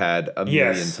definitely had a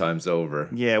million times over.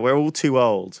 Yeah, we're all too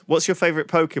old. What's your favorite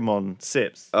Pokemon,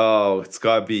 Sips? Oh, it's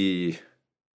gotta be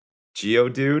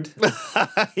Geodude.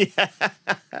 Yeah.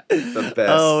 The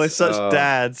best. Oh, we're such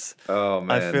dads. Oh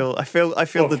man. I feel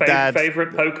the dad.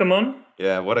 Favorite Pokemon?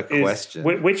 Yeah, what a question.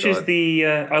 Which is the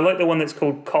I like the one that's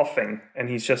called Coughing, and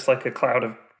he's just like a cloud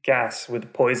of gas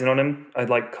with poison on him. I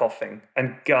like Coughing.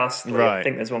 And Ghastly. Right. I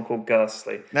think there's one called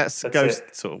Ghastly. That's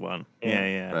Ghost sort of one.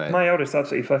 Yeah. Right. My eldest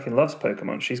absolutely fucking loves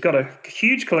Pokemon. She's got a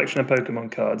huge collection of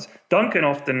Pokemon cards. Duncan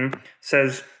often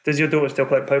says, "Does your daughter still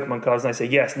collect Pokemon cards?" And I say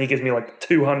yes, and he gives me like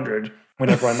 200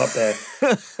 whenever I'm up there,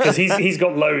 because he's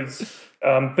got loads.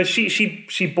 But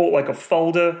she bought like a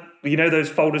folder. You know those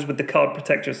folders with the card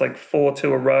protectors, like 4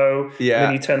 to a row. Yeah. And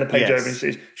then you turn the page over,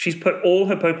 and she's put all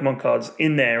her Pokemon cards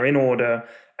in there in order.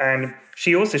 And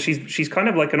she's kind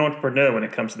of like an entrepreneur when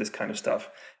it comes to this kind of stuff.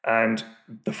 And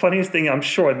the funniest thing, I'm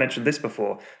sure I've mentioned this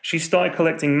before, she started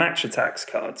collecting Match Attax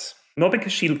cards. Not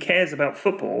because she cares about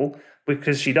football,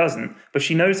 because she doesn't, but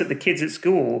she knows that the kids at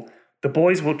school, the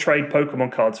boys will trade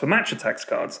Pokemon cards for Match Attax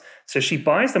cards. So she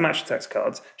buys the Match Attax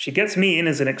cards. She gets me in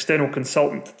as an external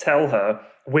consultant to tell her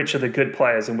which are the good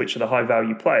players and which are the high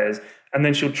value players. And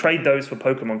then she'll trade those for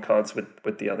Pokemon cards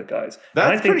with the other guys.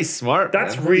 That's pretty smart.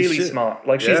 That's really smart.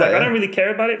 Like, she's I don't really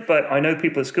care about it, but I know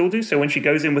people at school do. So when she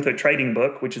goes in with her trading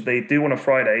book, which is they do on a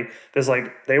Friday, there's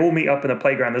like, they all meet up in the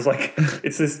playground. There's like,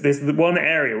 there's the one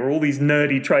area where all these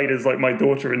nerdy traders like my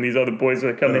daughter and these other boys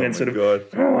will come in and sort of, oh,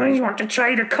 I want to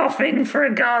trade a Coughing for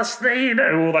a Ghastly, you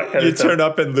know, all that kind of stuff. You turn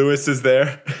up and Lewis is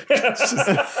there.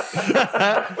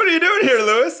 What are you doing here,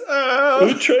 Lewis?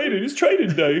 It's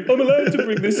trading day. I'm allowed to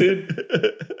bring this in.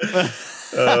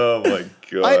 Oh my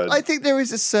god! I think there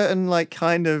is a certain like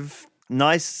kind of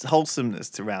nice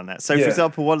wholesomeness around that. So, for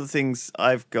example, one of the things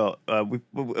I've got,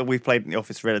 we've played in the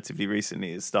office relatively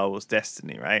recently is Star Wars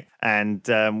Destiny, right? And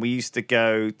we used to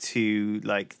go to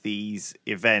like these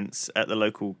events at the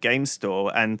local game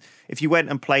store, and if you went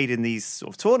and played in these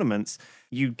sort of tournaments,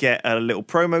 you'd get a little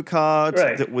promo card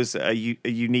that was a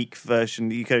unique version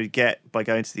that you could get by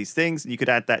going to these things, and you could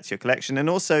add that to your collection, and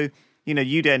also, you know,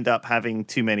 you'd end up having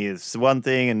too many of one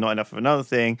thing and not enough of another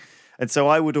thing. And so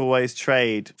I would always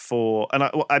trade for, and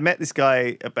I met this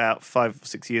guy about 5 or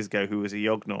 6 years ago who was a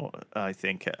Yognaut, I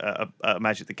think, at a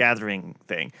Magic the Gathering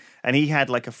thing. And he had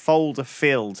like a folder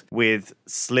filled with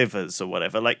slivers or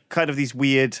whatever, like kind of these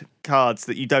weird cards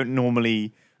that you don't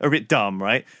normally, are a bit dumb,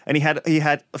 right? And he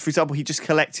had, for example, he just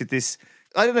collected this,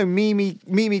 I don't know,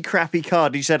 Mimi crappy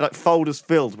card. He just had like folders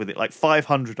filled with it, like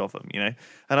 500 of them, you know?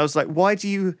 And I was like, why do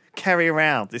you carry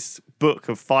around this book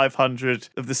of 500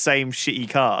 of the same shitty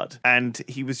card? And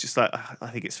he was just like, I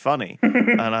think it's funny.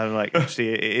 And I'm like, actually,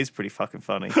 it is pretty fucking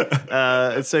funny.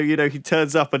 And so, you know, he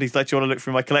turns up and he's like, do you want to look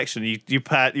through my collection? You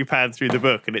pan through the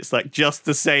book and it's like just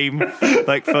the same,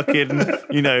 like fucking,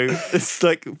 you know, it's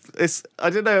like, I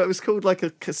don't know, it was called like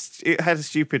it had a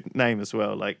stupid name as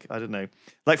well. Like, I don't know.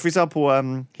 Like, for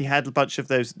example, he had a bunch of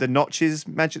the Notches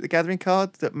Magic the Gathering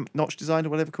card that Notch designed or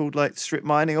whatever, called like Strip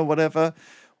Mining or whatever,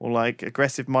 or like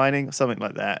Aggressive Mining or something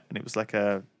like that. And it was like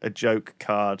a joke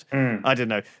card. I don't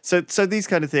know. So these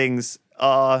kind of things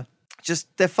are just,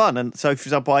 they're fun. And so, for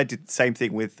example, I did the same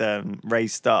thing with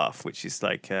Ray's Staff, which is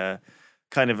like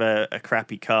kind of a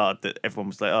crappy card that everyone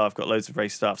was like, oh, I've got loads of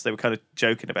Ray's Staffs. They were kind of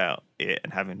joking about it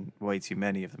and having way too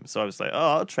many of them. So I was like,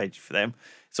 oh, I'll trade you for them.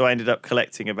 So I ended up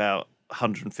collecting about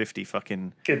 150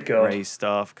 fucking Ray's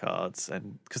Staff cards,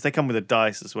 and because they come with a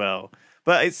dice as well.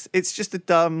 But it's just a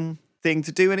dumb thing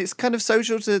to do, and it's kind of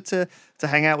social to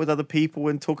hang out with other people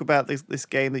and talk about this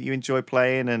game that you enjoy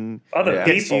playing, and other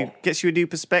people gets you a new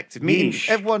perspective.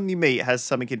 Everyone you meet has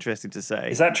something interesting to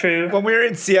say. Is that true? When we were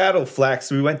in Seattle,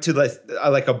 Flax, we went to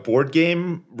like a board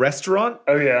game restaurant.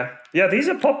 Oh yeah. Yeah, these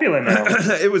are popular now.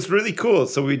 It was really cool.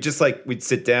 So we'd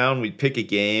sit down, we'd pick a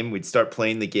game, we'd start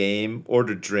playing the game,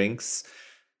 order drinks,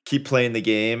 keep playing the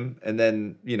game, and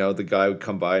then, the guy would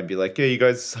come by and be like, "Hey, you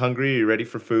guys hungry? Are you ready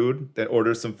for food?" Then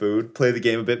order some food, play the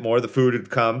game a bit more. The food would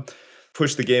come,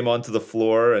 push the game onto the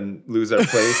floor and lose our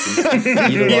place and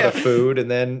eat a lot of food,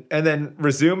 and then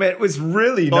resume it. It was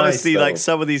really nice. Honestly, like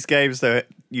some of these games, though,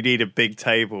 you need a big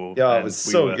table. Yeah, it was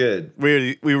so good.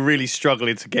 We were really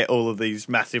struggling to get all of these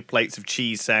massive plates of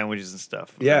cheese sandwiches and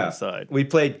stuff. On the side. We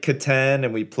played Catan,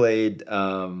 and we played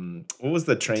what was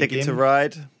the train game? Ticket to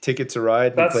Ride. Ticket to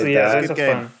Ride. That's we played that. That's a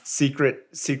game. Fun.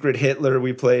 Secret Hitler.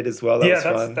 We played as well. That was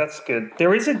fun. That's good.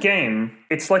 There is a game.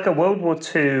 It's like a World War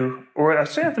II, or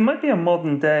actually, there might be a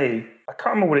modern day. I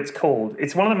can't remember what it's called.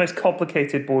 It's one of the most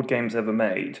complicated board games ever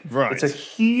made. Right. It's a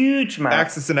huge map.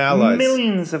 Axis and Allies.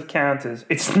 Millions of counters.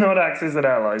 It's not Axis and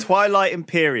Allies. Twilight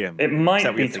Imperium. It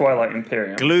might be Twilight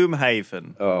Imperium.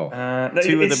 Gloomhaven. Oh.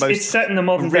 Two of the most it's set in the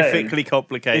modern day. horrifically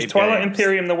complicated Is Twilight games.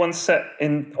 Imperium the one set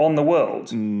on the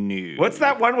world? No. What's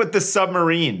that one with the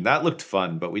submarine? That looked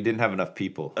fun, but we didn't have enough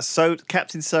people.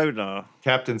 Captain Sonar.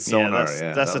 Captain Sonar,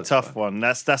 that's a tough one.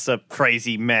 That's a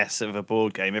crazy mess of a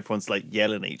board game. Everyone's like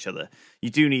yelling at each other.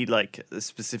 You do need like a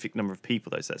specific number of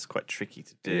people, though, so that's quite tricky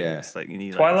to do. Yeah. It's like you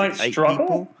need Twilight like, Struggle?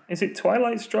 people. Is it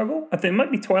Twilight Struggle? I think it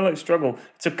might be Twilight Struggle.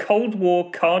 It's a Cold War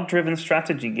card-driven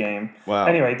strategy game. Wow.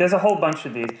 Anyway, there's a whole bunch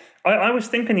of these. I was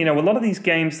thinking, a lot of these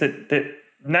games that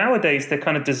nowadays they're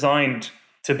kind of designed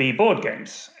to be board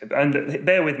games. And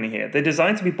bear with me here. They're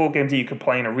designed to be board games that you could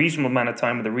play in a reasonable amount of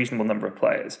time with a reasonable number of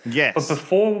players. Yes. But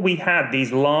before we had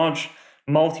these large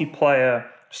multiplayer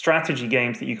strategy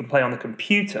games that you could play on the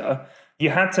computer, you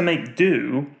had to make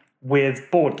do with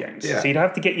board games. Yeah. So you'd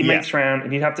have to get your mates around,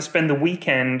 and you'd have to spend the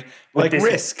weekend with like this.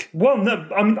 Risk. Well, no,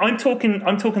 I'm talking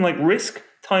like Risk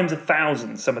times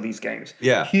 1,000. Some of these games,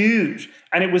 Yeah. huge,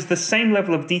 and it was the same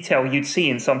level of detail you'd see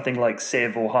in something like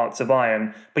Civ or Hearts of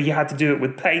Iron, but you had to do it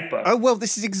with paper. Oh, well,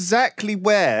 this is exactly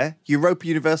where Europa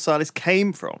Universalis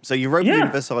came from. So Europa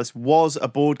Universalis was a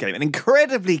board game, an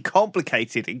incredibly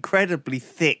complicated, incredibly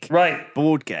thick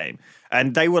board game.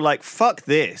 And they were like, fuck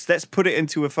this, let's put it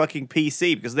into a fucking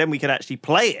PC because then we can actually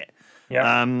play it.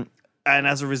 Yeah. And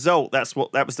as a result,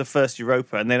 that was the first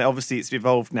Europa. And then obviously it's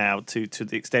evolved now to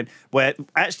the extent where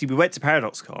actually we went to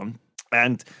ParadoxCon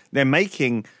and they're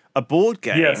making a board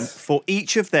game for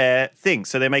each of their things.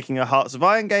 So they're making a Hearts of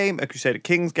Iron game, a Crusader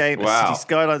Kings game, a City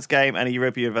Skylines game, and a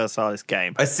Europa Universalis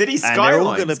game. A City Skylines and they're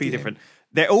all going to be different.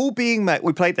 They're all being made.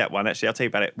 We played that one actually. I'll tell you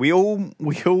about it.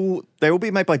 They're all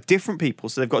being made by different people,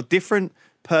 so they've got a different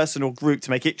person or group to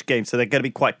make each game, so they're going to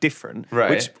be quite different. Right.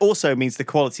 Which also means the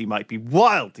quality might be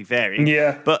wildly varying.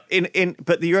 Yeah. But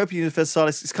but the Europa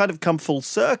Universalis has kind of come full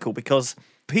circle because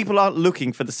people aren't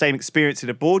looking for the same experience in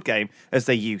a board game as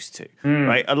they used to.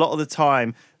 Right. A lot of the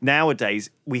time nowadays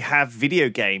we have video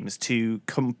games to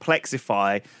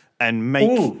complexify and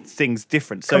make things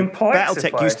different. So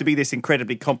BattleTech used to be this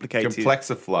incredibly complicated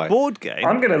board game.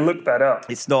 I'm going to look that up.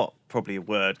 It's not probably a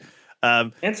word.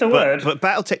 It's a word. But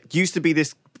BattleTech used to be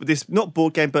this not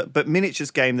board game, but miniatures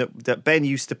game that Ben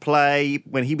used to play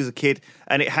when he was a kid.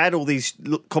 And it had all these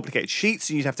complicated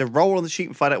sheets, and you'd have to roll on the sheet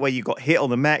and find out where you got hit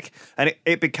on the mech. And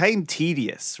it became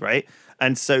tedious, right?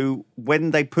 And so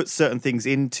when they put certain things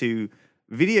into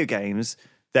video games,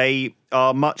 they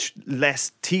are much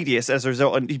less tedious as a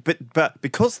result. And but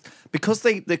because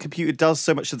the computer does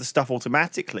so much of the stuff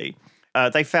automatically,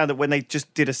 they found that when they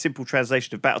just did a simple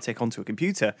translation of BattleTech onto a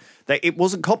computer, it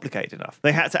wasn't complicated enough.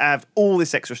 They had to add all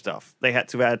this extra stuff. They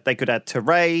could add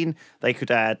terrain. They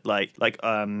could add like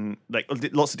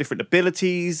lots of different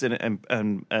abilities,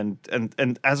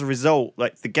 and as a result,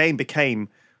 like the game became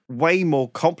way more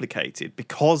complicated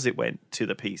because it went to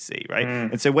the PC, right?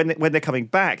 And so when they're coming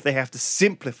back, they have to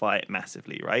simplify it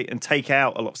massively, right? And take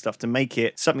out a lot of stuff to make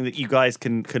it something that you guys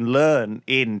can learn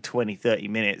in 20, 30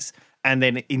 minutes and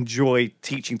then enjoy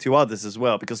teaching to others as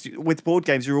well. Because with board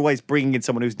games, you're always bringing in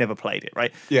someone who's never played it,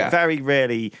 right? Yeah. Very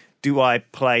rarely do I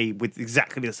play with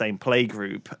exactly the same play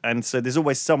group. And so there's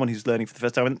always someone who's learning for the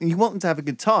first time, and you want them to have a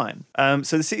good time.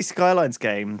 So the City Skylines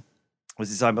game was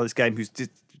designed by this game who's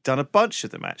done a bunch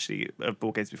of them actually of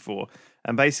board games before,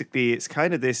 and basically it's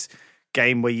kind of this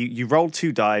game where you roll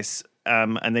 2 dice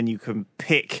and then you can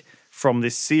pick from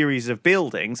this series of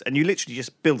buildings, and you literally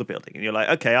just build a building, and you're like,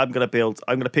 okay, I'm going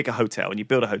to pick a hotel, and you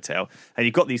build a hotel, and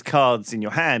you've got these cards in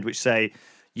your hand which say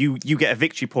you get a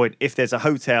victory point if there's a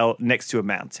hotel next to a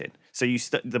mountain. So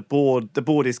the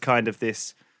board is kind of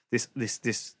this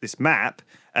map,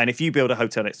 and if you build a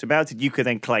hotel next to a mountain, you can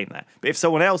then claim that. But if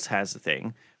someone else has a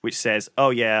thing which says,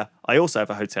 "Oh yeah, I also have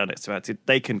a hotel next to a mountain,"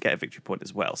 they can get a victory point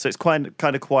as well. So it's kind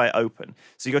of quite open.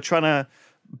 So you're trying to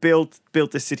build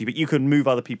this city, but you can move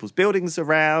other people's buildings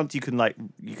around. You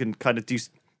can kind of do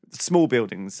small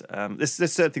buildings. There's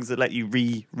certain things that let you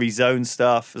rezone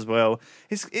stuff as well.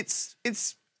 It's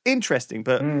interesting,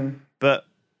 but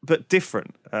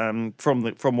different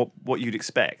from what you'd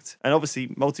expect. And obviously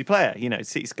multiplayer.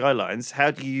 City Skylines.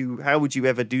 How would you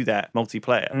ever do that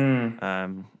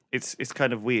multiplayer? It's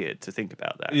kind of weird to think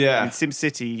about that. Yeah. I mean,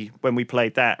 SimCity, when we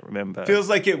played that, remember? Feels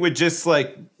like it would just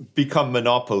like become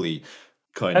Monopoly.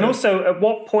 And also, at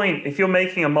what point, if you're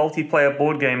making a multiplayer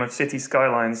board game of City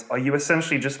Skylines, are you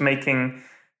essentially just making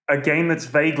a game that's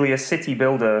vaguely a city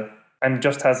builder and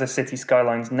just has a City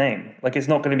Skylines name? Like, it's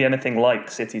not going to be anything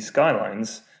like City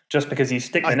Skylines just because you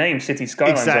stick the name City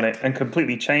Skylines on it and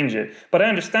completely change it. But I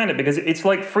understand it because it's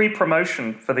like free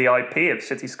promotion for the IP of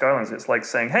City Skylines. It's like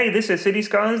saying, hey, this is City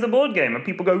Skylines, the board game. And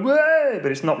people go, whoa, but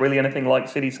it's not really anything like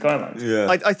City Skylines. Yeah.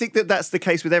 I think that's the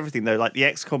case with everything, though. Like the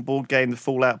XCOM board game, the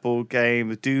Fallout board game,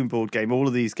 the Doom board game, all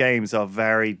of these games are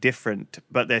very different,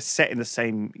 but they're set in the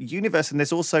same universe. And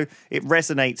there's also, it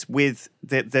resonates with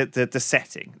the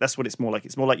setting. That's what it's more like.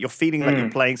 It's more like you're feeling like you're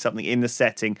playing something in the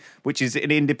setting, which is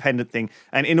an independent thing.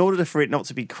 And in order for it not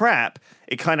to be crap,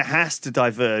 it kind of has to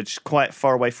diverge quite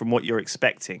far away from what you're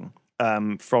expecting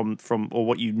from or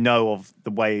what you know of the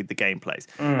way the game plays.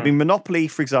 I mean, Monopoly,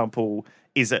 for example,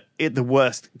 is the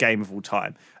worst game of all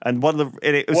time. And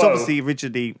it was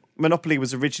obviously Monopoly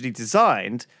was originally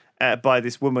designed by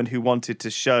this woman who wanted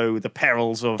to show the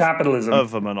perils of capitalism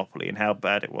of a monopoly and how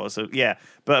bad it was. So, yeah,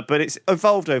 but it's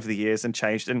evolved over the years and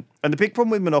changed. And the big problem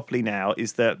with Monopoly now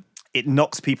is that it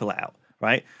knocks people out,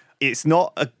 right? It's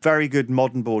not a very good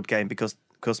modern board game because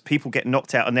people get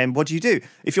knocked out. And then what do?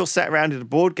 If you're sat around at a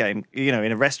board game,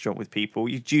 in a restaurant with people,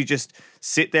 you just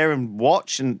sit there and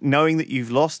watch and knowing that you've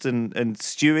lost and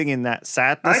stewing in that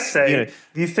sadness. I say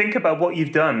you think about what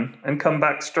you've done and come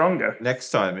back stronger. Next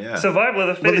time, yeah. Survival of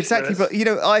the fittest. Well, exactly.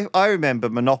 But, I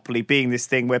remember Monopoly being this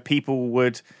thing where people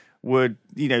would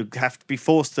have to be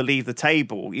forced to leave the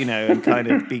table, and kind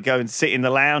of be going to sit in the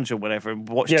lounge or whatever and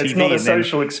watch TV. It's not a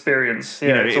social experience.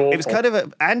 It was kind of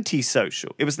an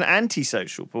antisocial. It was an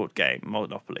antisocial board game,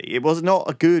 Monopoly. It was not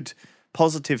a good,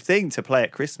 positive thing to play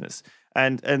at Christmas.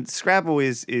 And Scrabble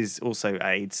is also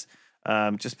AIDS.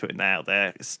 Just putting that out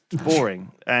there. It's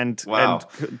boring and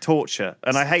torture.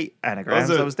 And I hate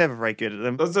anagrams. I was never very good at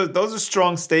them. Those are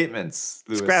strong statements,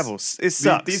 Lewis. Scrabble, it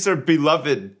sucks. These are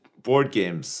beloved board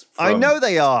games. I know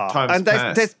they are,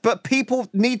 but people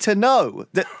need to know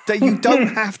that you don't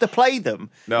have to play them.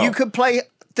 No. You can play.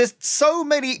 There's so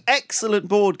many excellent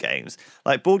board games.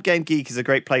 Like Board Game Geek is a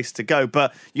great place to go,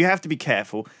 but you have to be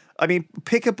careful. I mean,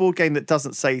 pick a board game that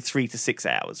doesn't say 3 to 6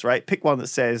 hours, right? Pick one that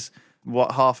says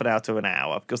half an hour to an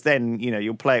hour, because then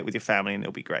you'll play it with your family and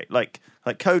it'll be great. Like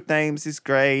Codenames is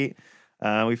great.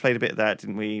 We played a bit of that,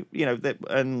 didn't we?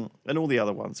 And all the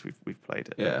other ones we've played.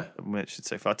 Mentioned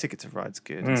so far. Ticket to Ride's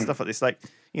good and stuff like this. Like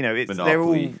they're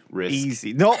all Risk.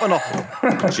 easy. Not Monopoly.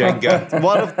 Jenga.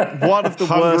 one of the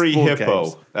Hungry worst board Hippo.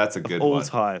 games. That's a good all one.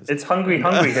 times. It's Hungry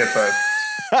Hippo.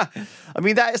 I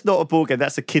mean, that is not a board game.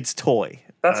 That's a kid's toy.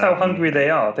 That's how hungry they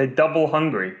are. They're double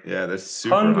hungry. Yeah, they're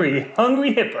super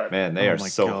hungry Hippo. Man, they are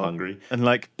so God. hungry. And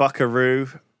like Buckaroo.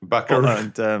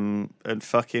 And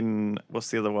fucking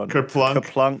what's the other one?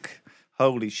 Kerplunk.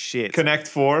 Holy shit. Connect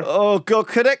 4. Oh god,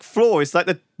 Connect 4 is like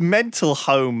the mental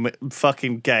home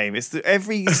fucking game. It's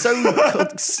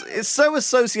it's so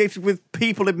associated with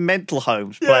people in mental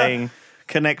homes playing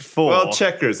Connect 4. Well,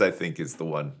 Checkers I think is the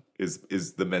one.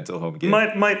 Is the mental home game.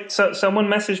 So someone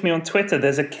messaged me on Twitter.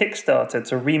 There's a Kickstarter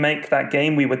to remake that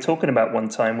game we were talking about one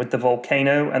time with the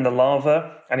volcano and the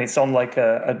lava, and it's on like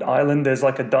an island. There's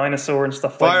like a dinosaur and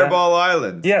stuff like that. Fireball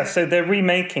Island. Yeah, so they're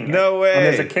remaking it. No way. And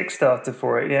there's a Kickstarter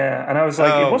for it. Yeah, and I was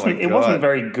like, it wasn't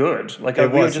very good. Like we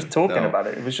were just talking about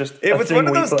it. It was just it was one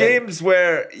of those games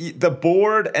where the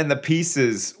board and the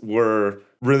pieces were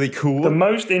really cool. The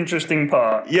most interesting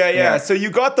part. Yeah. So you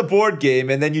got the board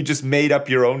game and then you just made up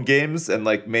your own games and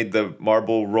like made the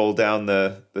marble roll down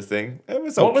the thing. It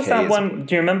was okay. What was that one?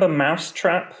 Do you remember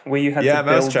Mousetrap where you had to build?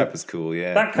 Mousetrap was cool,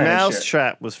 yeah. That kind of shit.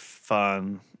 Mousetrap was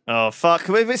fun. Oh, fuck.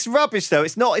 It's rubbish, though.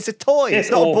 It's not. It's a toy.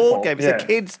 It's not awful. a board game. It's a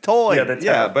kid's toy.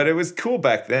 Yeah, but it was cool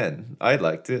back then. I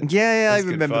liked it. Yeah, I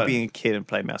remember being a kid and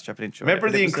playing Mousetrap and enjoying it.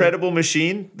 Remember The Incredible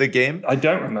Machine, the game? I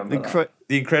don't remember that.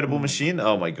 The Incredible Machine.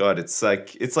 Oh my god, it's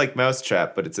like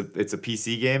Mousetrap, but it's a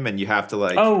PC game, and you have to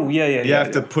like. Oh yeah. You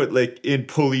have to put like in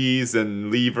pulleys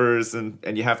and levers, and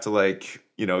you have to like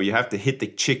you have to hit the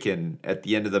chicken at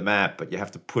the end of the map, but you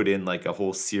have to put in like a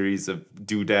whole series of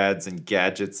doodads and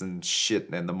gadgets and shit,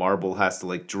 and the marble has to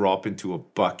like drop into a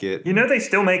bucket. They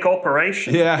still make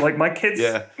Operation. Yeah. Like my kids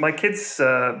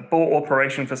bought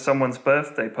Operation for someone's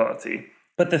birthday party,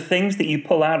 but the things that you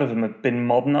pull out of them have been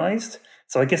modernized.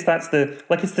 So I guess that's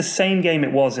it's the same game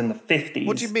it was in the 50s.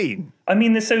 What do you mean? I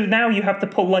mean, so now you have to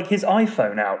pull like his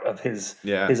iPhone out of his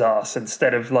ass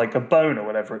instead of like a bone or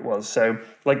whatever it was. So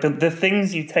like the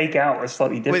things you take out are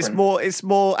slightly different. Well, it's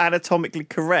more anatomically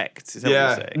correct. Is that what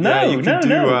you're saying? No, you can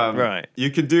do, right. You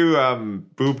can do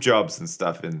boob jobs and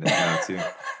stuff in there now too.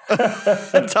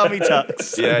 Tummy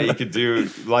tucks. Yeah, you could do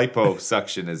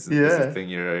liposuction is a thing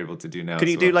you're able to do now. Can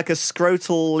you do like a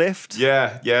scrotal lift?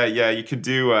 Yeah. You can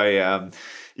do a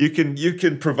you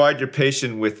can provide your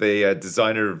patient with a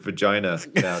designer vagina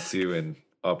now too in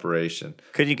Operation.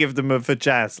 Can you give them a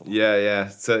vajazzle? Yeah.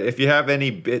 So if you have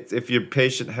any bits, if your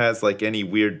patient has like any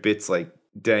weird bits like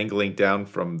dangling down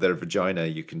from their vagina,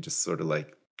 you can just sort of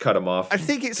like cut them off. I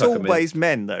think it's always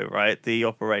men though, right? The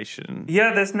operation.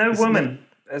 Yeah, there's no woman.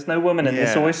 There's no woman, and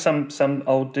there's always some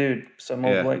old dude, some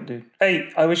old white dude. Hey,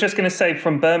 I was just going to say,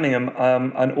 from Birmingham,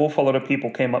 an awful lot of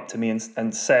people came up to me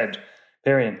and said,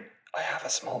 Pyrion, I have a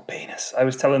small penis. I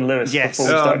was telling Lewis before we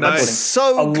started recording. I'm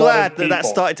so glad that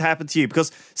started to happen to you,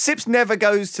 because Sips never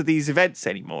goes to these events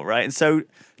anymore, right? And so,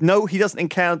 no, he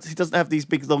doesn't have these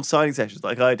big, long signing sessions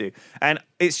like I do. And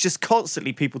it's just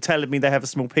constantly people telling me they have a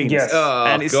small penis. Yes. Oh,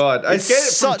 and God. I get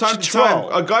it from time to time.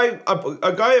 Troll.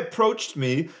 A guy approached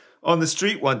me on the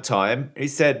street one time. He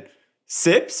said,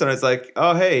 Sips? And I was like,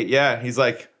 oh, hey, yeah. He's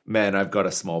like, man, I've got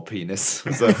a small penis. I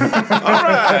was like,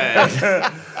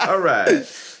 all right.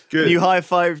 Good. You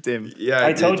high-fived him. Yeah,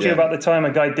 I told you about the time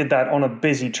a guy did that on a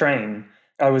busy train.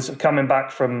 I was coming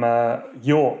back from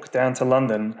York down to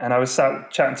London, and I was sat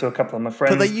chatting to a couple of my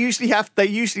friends. But they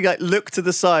usually like look to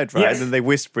the side, right? Yes. And then they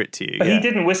whisper it to you. But he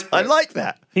didn't whisper it. I like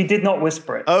that. He did not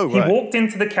whisper it. Oh, right. He walked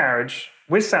into the carriage.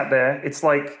 We're sat there. It's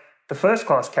like the first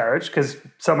class carriage because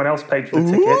someone else paid for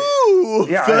the ticket. Ooh,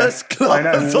 Yeah, first class I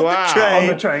know. on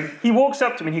the train. He walks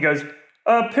up to me and he goes,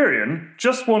 Pyrion,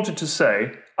 just wanted to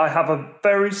say I have a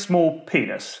very small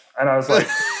penis. And I was like,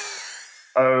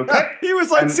 okay. He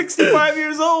was like 65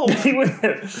 years old.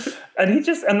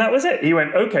 And that was it. He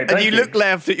went, okay, thank And you look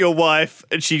left at your wife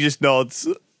and she just nods.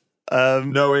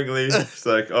 Knowingly. It's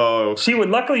like, oh.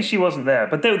 Luckily she wasn't there.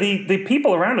 But the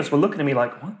people around us were looking at me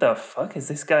like, what the fuck is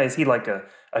this guy? Is he like a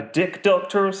dick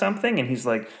doctor or something? And he's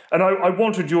like, and I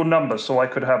wanted your number so I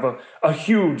could have a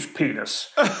huge penis.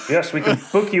 Yes, we can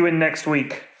book you in next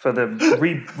week for the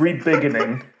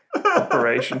re-beginning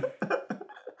operation.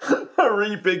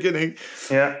 Re-beginning.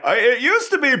 Yeah. It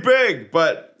used to be big,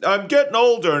 but I'm getting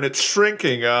older and it's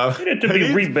shrinking. I need it to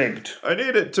be re-bigged. I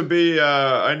need it to be.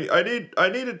 I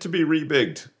need it to be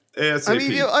re-bigged. ASAP. I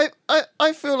mean,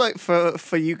 I feel like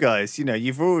for you guys,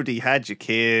 you've already had your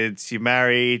kids, you're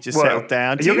married, you're settled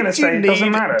down. You're going to say it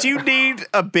doesn't matter. Do you need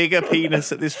a bigger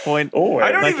penis at this point? Always.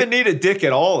 I don't even need a dick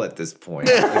at all at this point.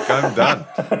 Like, I'm done.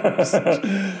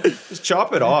 Just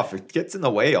chop it off. It gets in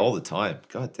the way all the time.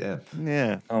 God damn.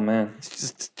 Yeah. Oh man.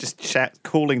 It's just chat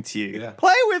calling to you. Yeah.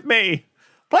 Play with me.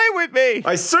 Play with me.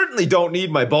 I certainly don't need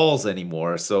my balls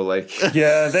anymore. So like,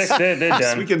 yeah, they're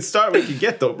done. We can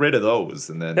get rid of those,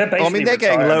 and then they're getting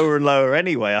retired. lower and lower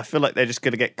anyway. I feel like they're just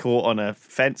going to get caught on a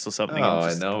fence or something. Oh,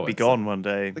 and just I know. Be gone one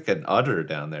day. Like an udder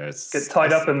down there. Get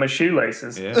tied up in my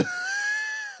shoelaces. Yeah.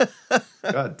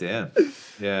 God damn.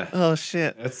 Yeah. Oh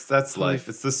shit. That's life.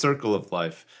 It's the circle of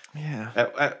life. Yeah.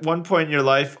 At one point in your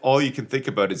life, all you can think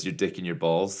about is your dick and your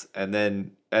balls, and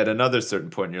then at another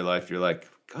certain point in your life, you're like,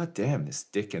 God damn, this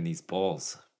dick and these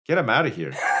balls. Get them out of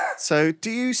here. So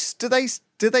do they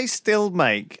still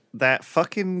make that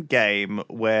fucking game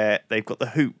where they've got the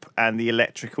hoop and the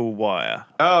electrical wire?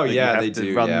 Oh yeah, they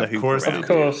do. Run yeah, the hoop of course, around. Of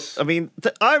course. I mean,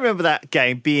 I remember that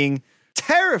game being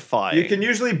terrifying. You can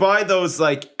usually buy those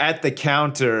like at the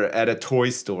counter at a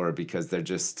toy store because they're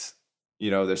just,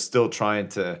 they're still trying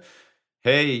to,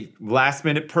 hey, last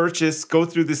minute purchase, go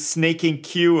through this snaking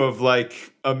queue of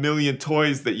like a million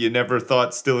toys that you never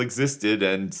thought still existed,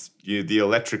 and the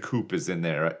electric hoop is in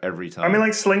there every time. I mean,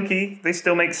 like Slinky, they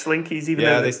still make Slinkies, even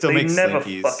though they still make never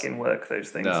Slinkies. fucking work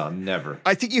those things. No, never.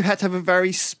 I think you had to have a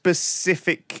very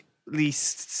specific perfectly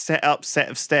set up set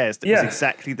of stairs that was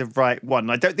exactly the right one.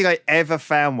 I don't think I ever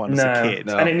found one as a kid.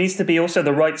 No. And it needs to be also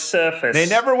the right surface. They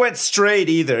never went straight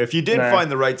either. If you did find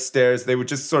the right stairs, they would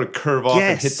just sort of curve off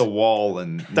and hit the wall.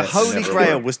 And the holy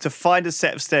grail was to find a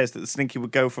set of stairs that the Slinky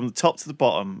would go from the top to the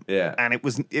bottom. Yeah. And it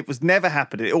was never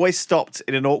happening. It always stopped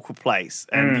in an awkward place,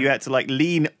 and you had to like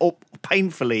lean up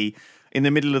painfully in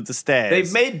the middle of the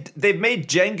stairs. They've made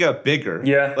Jenga bigger.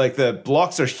 Yeah. Like the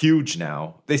blocks are huge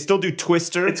now. They still do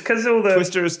Twister. It's because all the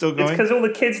Twister is still going. It's because all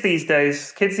the kids these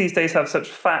days have such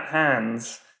fat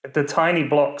hands. The tiny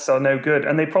blocks are no good,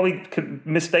 and they probably could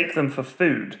mistake them for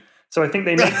food. So I think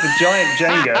they make the giant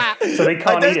Jenga so they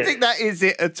can't eat it. I don't think that is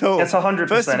it at all. That's 100%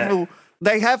 First of all,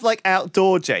 they have like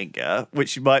outdoor Jenga,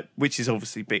 which is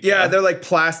obviously bigger. Yeah, they're like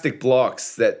plastic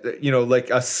blocks that, you know, like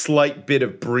a slight bit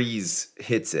of breeze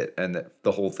hits it and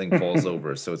the whole thing falls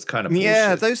over. So it's kind of bullshit.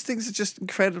 Yeah, those things are just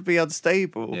incredibly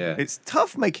unstable. Yeah. It's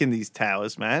tough making these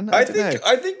towers, man. I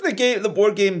think the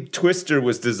board game Twister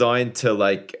was designed to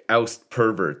like oust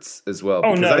perverts as well.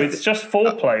 Oh no, it's just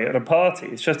foreplay at a party.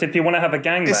 It's just if you want to have a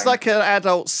gangbang. It's like an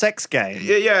adult sex game.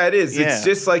 Yeah, it is. Yeah. It's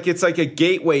just like it's like a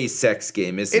gateway sex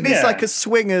game, isn't it? It is like a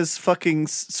swingers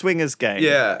game.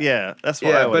 Yeah, that's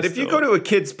what I always but if you go to a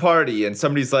kid's party and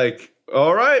somebody's like,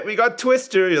 all right, we got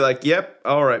Twister, you're like, yep,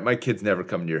 all right, my kid's never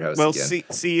coming to your house again.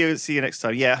 See you next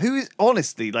time. Yeah, who is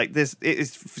honestly like this? It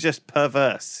is just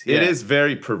perverse. Yeah. It is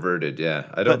very perverted. Yeah,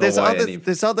 I don't know why.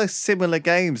 There's other similar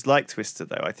games like Twister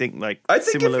though. I think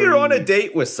if you're on a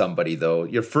date with somebody though,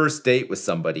 your first date with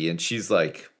somebody, and she's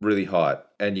like really hot,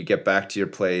 and you get back to your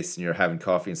place and you're having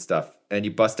coffee and stuff, and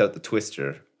you bust out the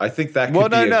Twister. I think that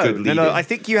could be a good lead-in. No, I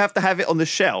think you have to have it on the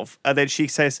shelf, and then she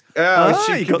says,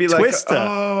 she you could got be Twister. Like,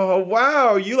 oh,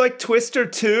 wow, you like Twister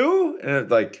too?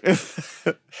 And like,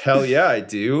 hell yeah, I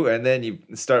do. And then you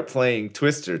start playing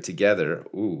Twister together.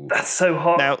 Ooh. That's so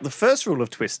hot. Now, the first rule of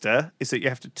Twister is that you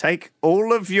have to take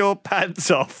all of your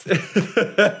pants off.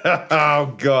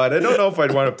 Oh, God. I don't know if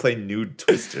I'd want to play nude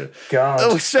Twister. God.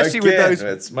 Oh, especially with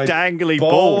those dangly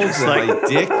balls. And my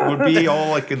dick would be all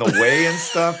like in the way and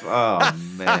stuff. Oh,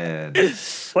 man.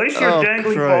 Place your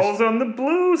dangly balls on the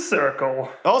blue circle.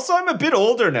 Also, I'm a bit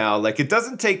older now. Like, it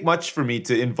doesn't take much for me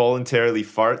to involuntarily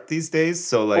fart these days.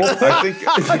 So, like, I think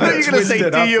I thought you were going to say,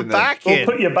 do your back in.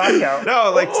 Or put your back out.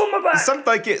 No, like, my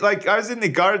back. I was in the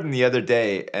garden the other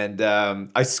day, and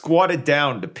I squatted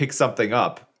down to pick something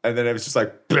up. And then it was just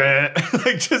like,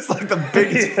 like just like the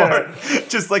biggest fart,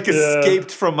 just like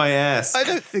escaped from my ass. I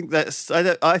don't think that's.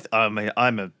 I'm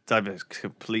a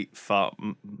complete fart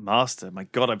master. My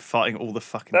God, I'm farting all the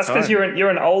fucking time. That's because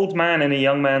you're an old man in a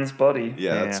young man's body.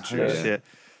 Yeah, that's true. Shit.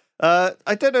 I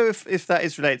don't know if that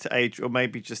is related to age or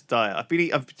maybe just diet. I've been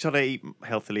trying to eat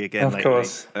healthily again lately. Of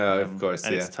course,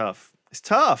 and it's tough. It's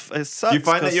tough. It sucks. Do you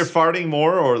find that you're farting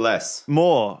more or less?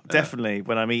 More, definitely,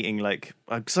 when I'm eating, like...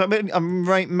 So I'm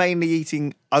mainly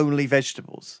eating only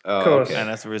vegetables. Of course. And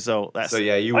as a result, that's... So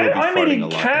yeah, you will be farting a lot. I'm eating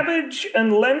cabbage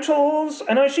and lentils,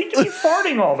 and I seem to be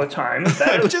farting all the time.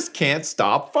 I just can't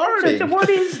stop farting. What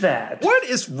is that? What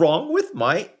is wrong with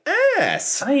my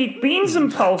ass? I eat beans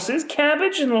and pulses,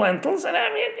 cabbage and lentils, and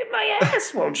my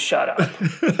ass won't shut up.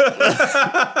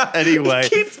 Anyway.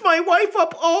 It keeps my wife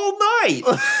up all night.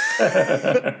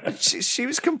 She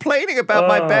was complaining about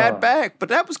my bad back, but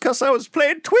that was because I was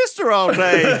playing Twister all day.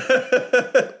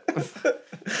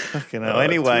 Fucking hell.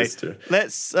 Anyway,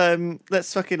 let's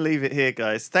fucking leave it here,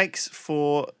 guys. Thanks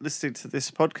for listening to this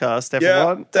podcast,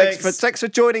 everyone. Yeah, thanks for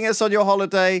joining us on your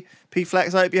holiday.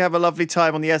 P-Flax, I hope you have a lovely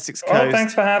time on the Essex coast. Oh,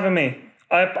 thanks for having me.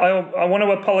 I want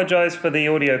to apologise for the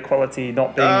audio quality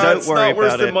not being... Don't worry not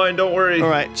worse about than mine, don't worry. All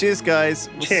right, cheers, guys.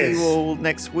 We'll cheers. see you all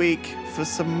next week for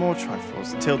some more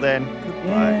Triforce. Until then,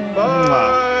 goodbye.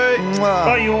 Bye. Mwah.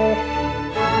 Bye, you all.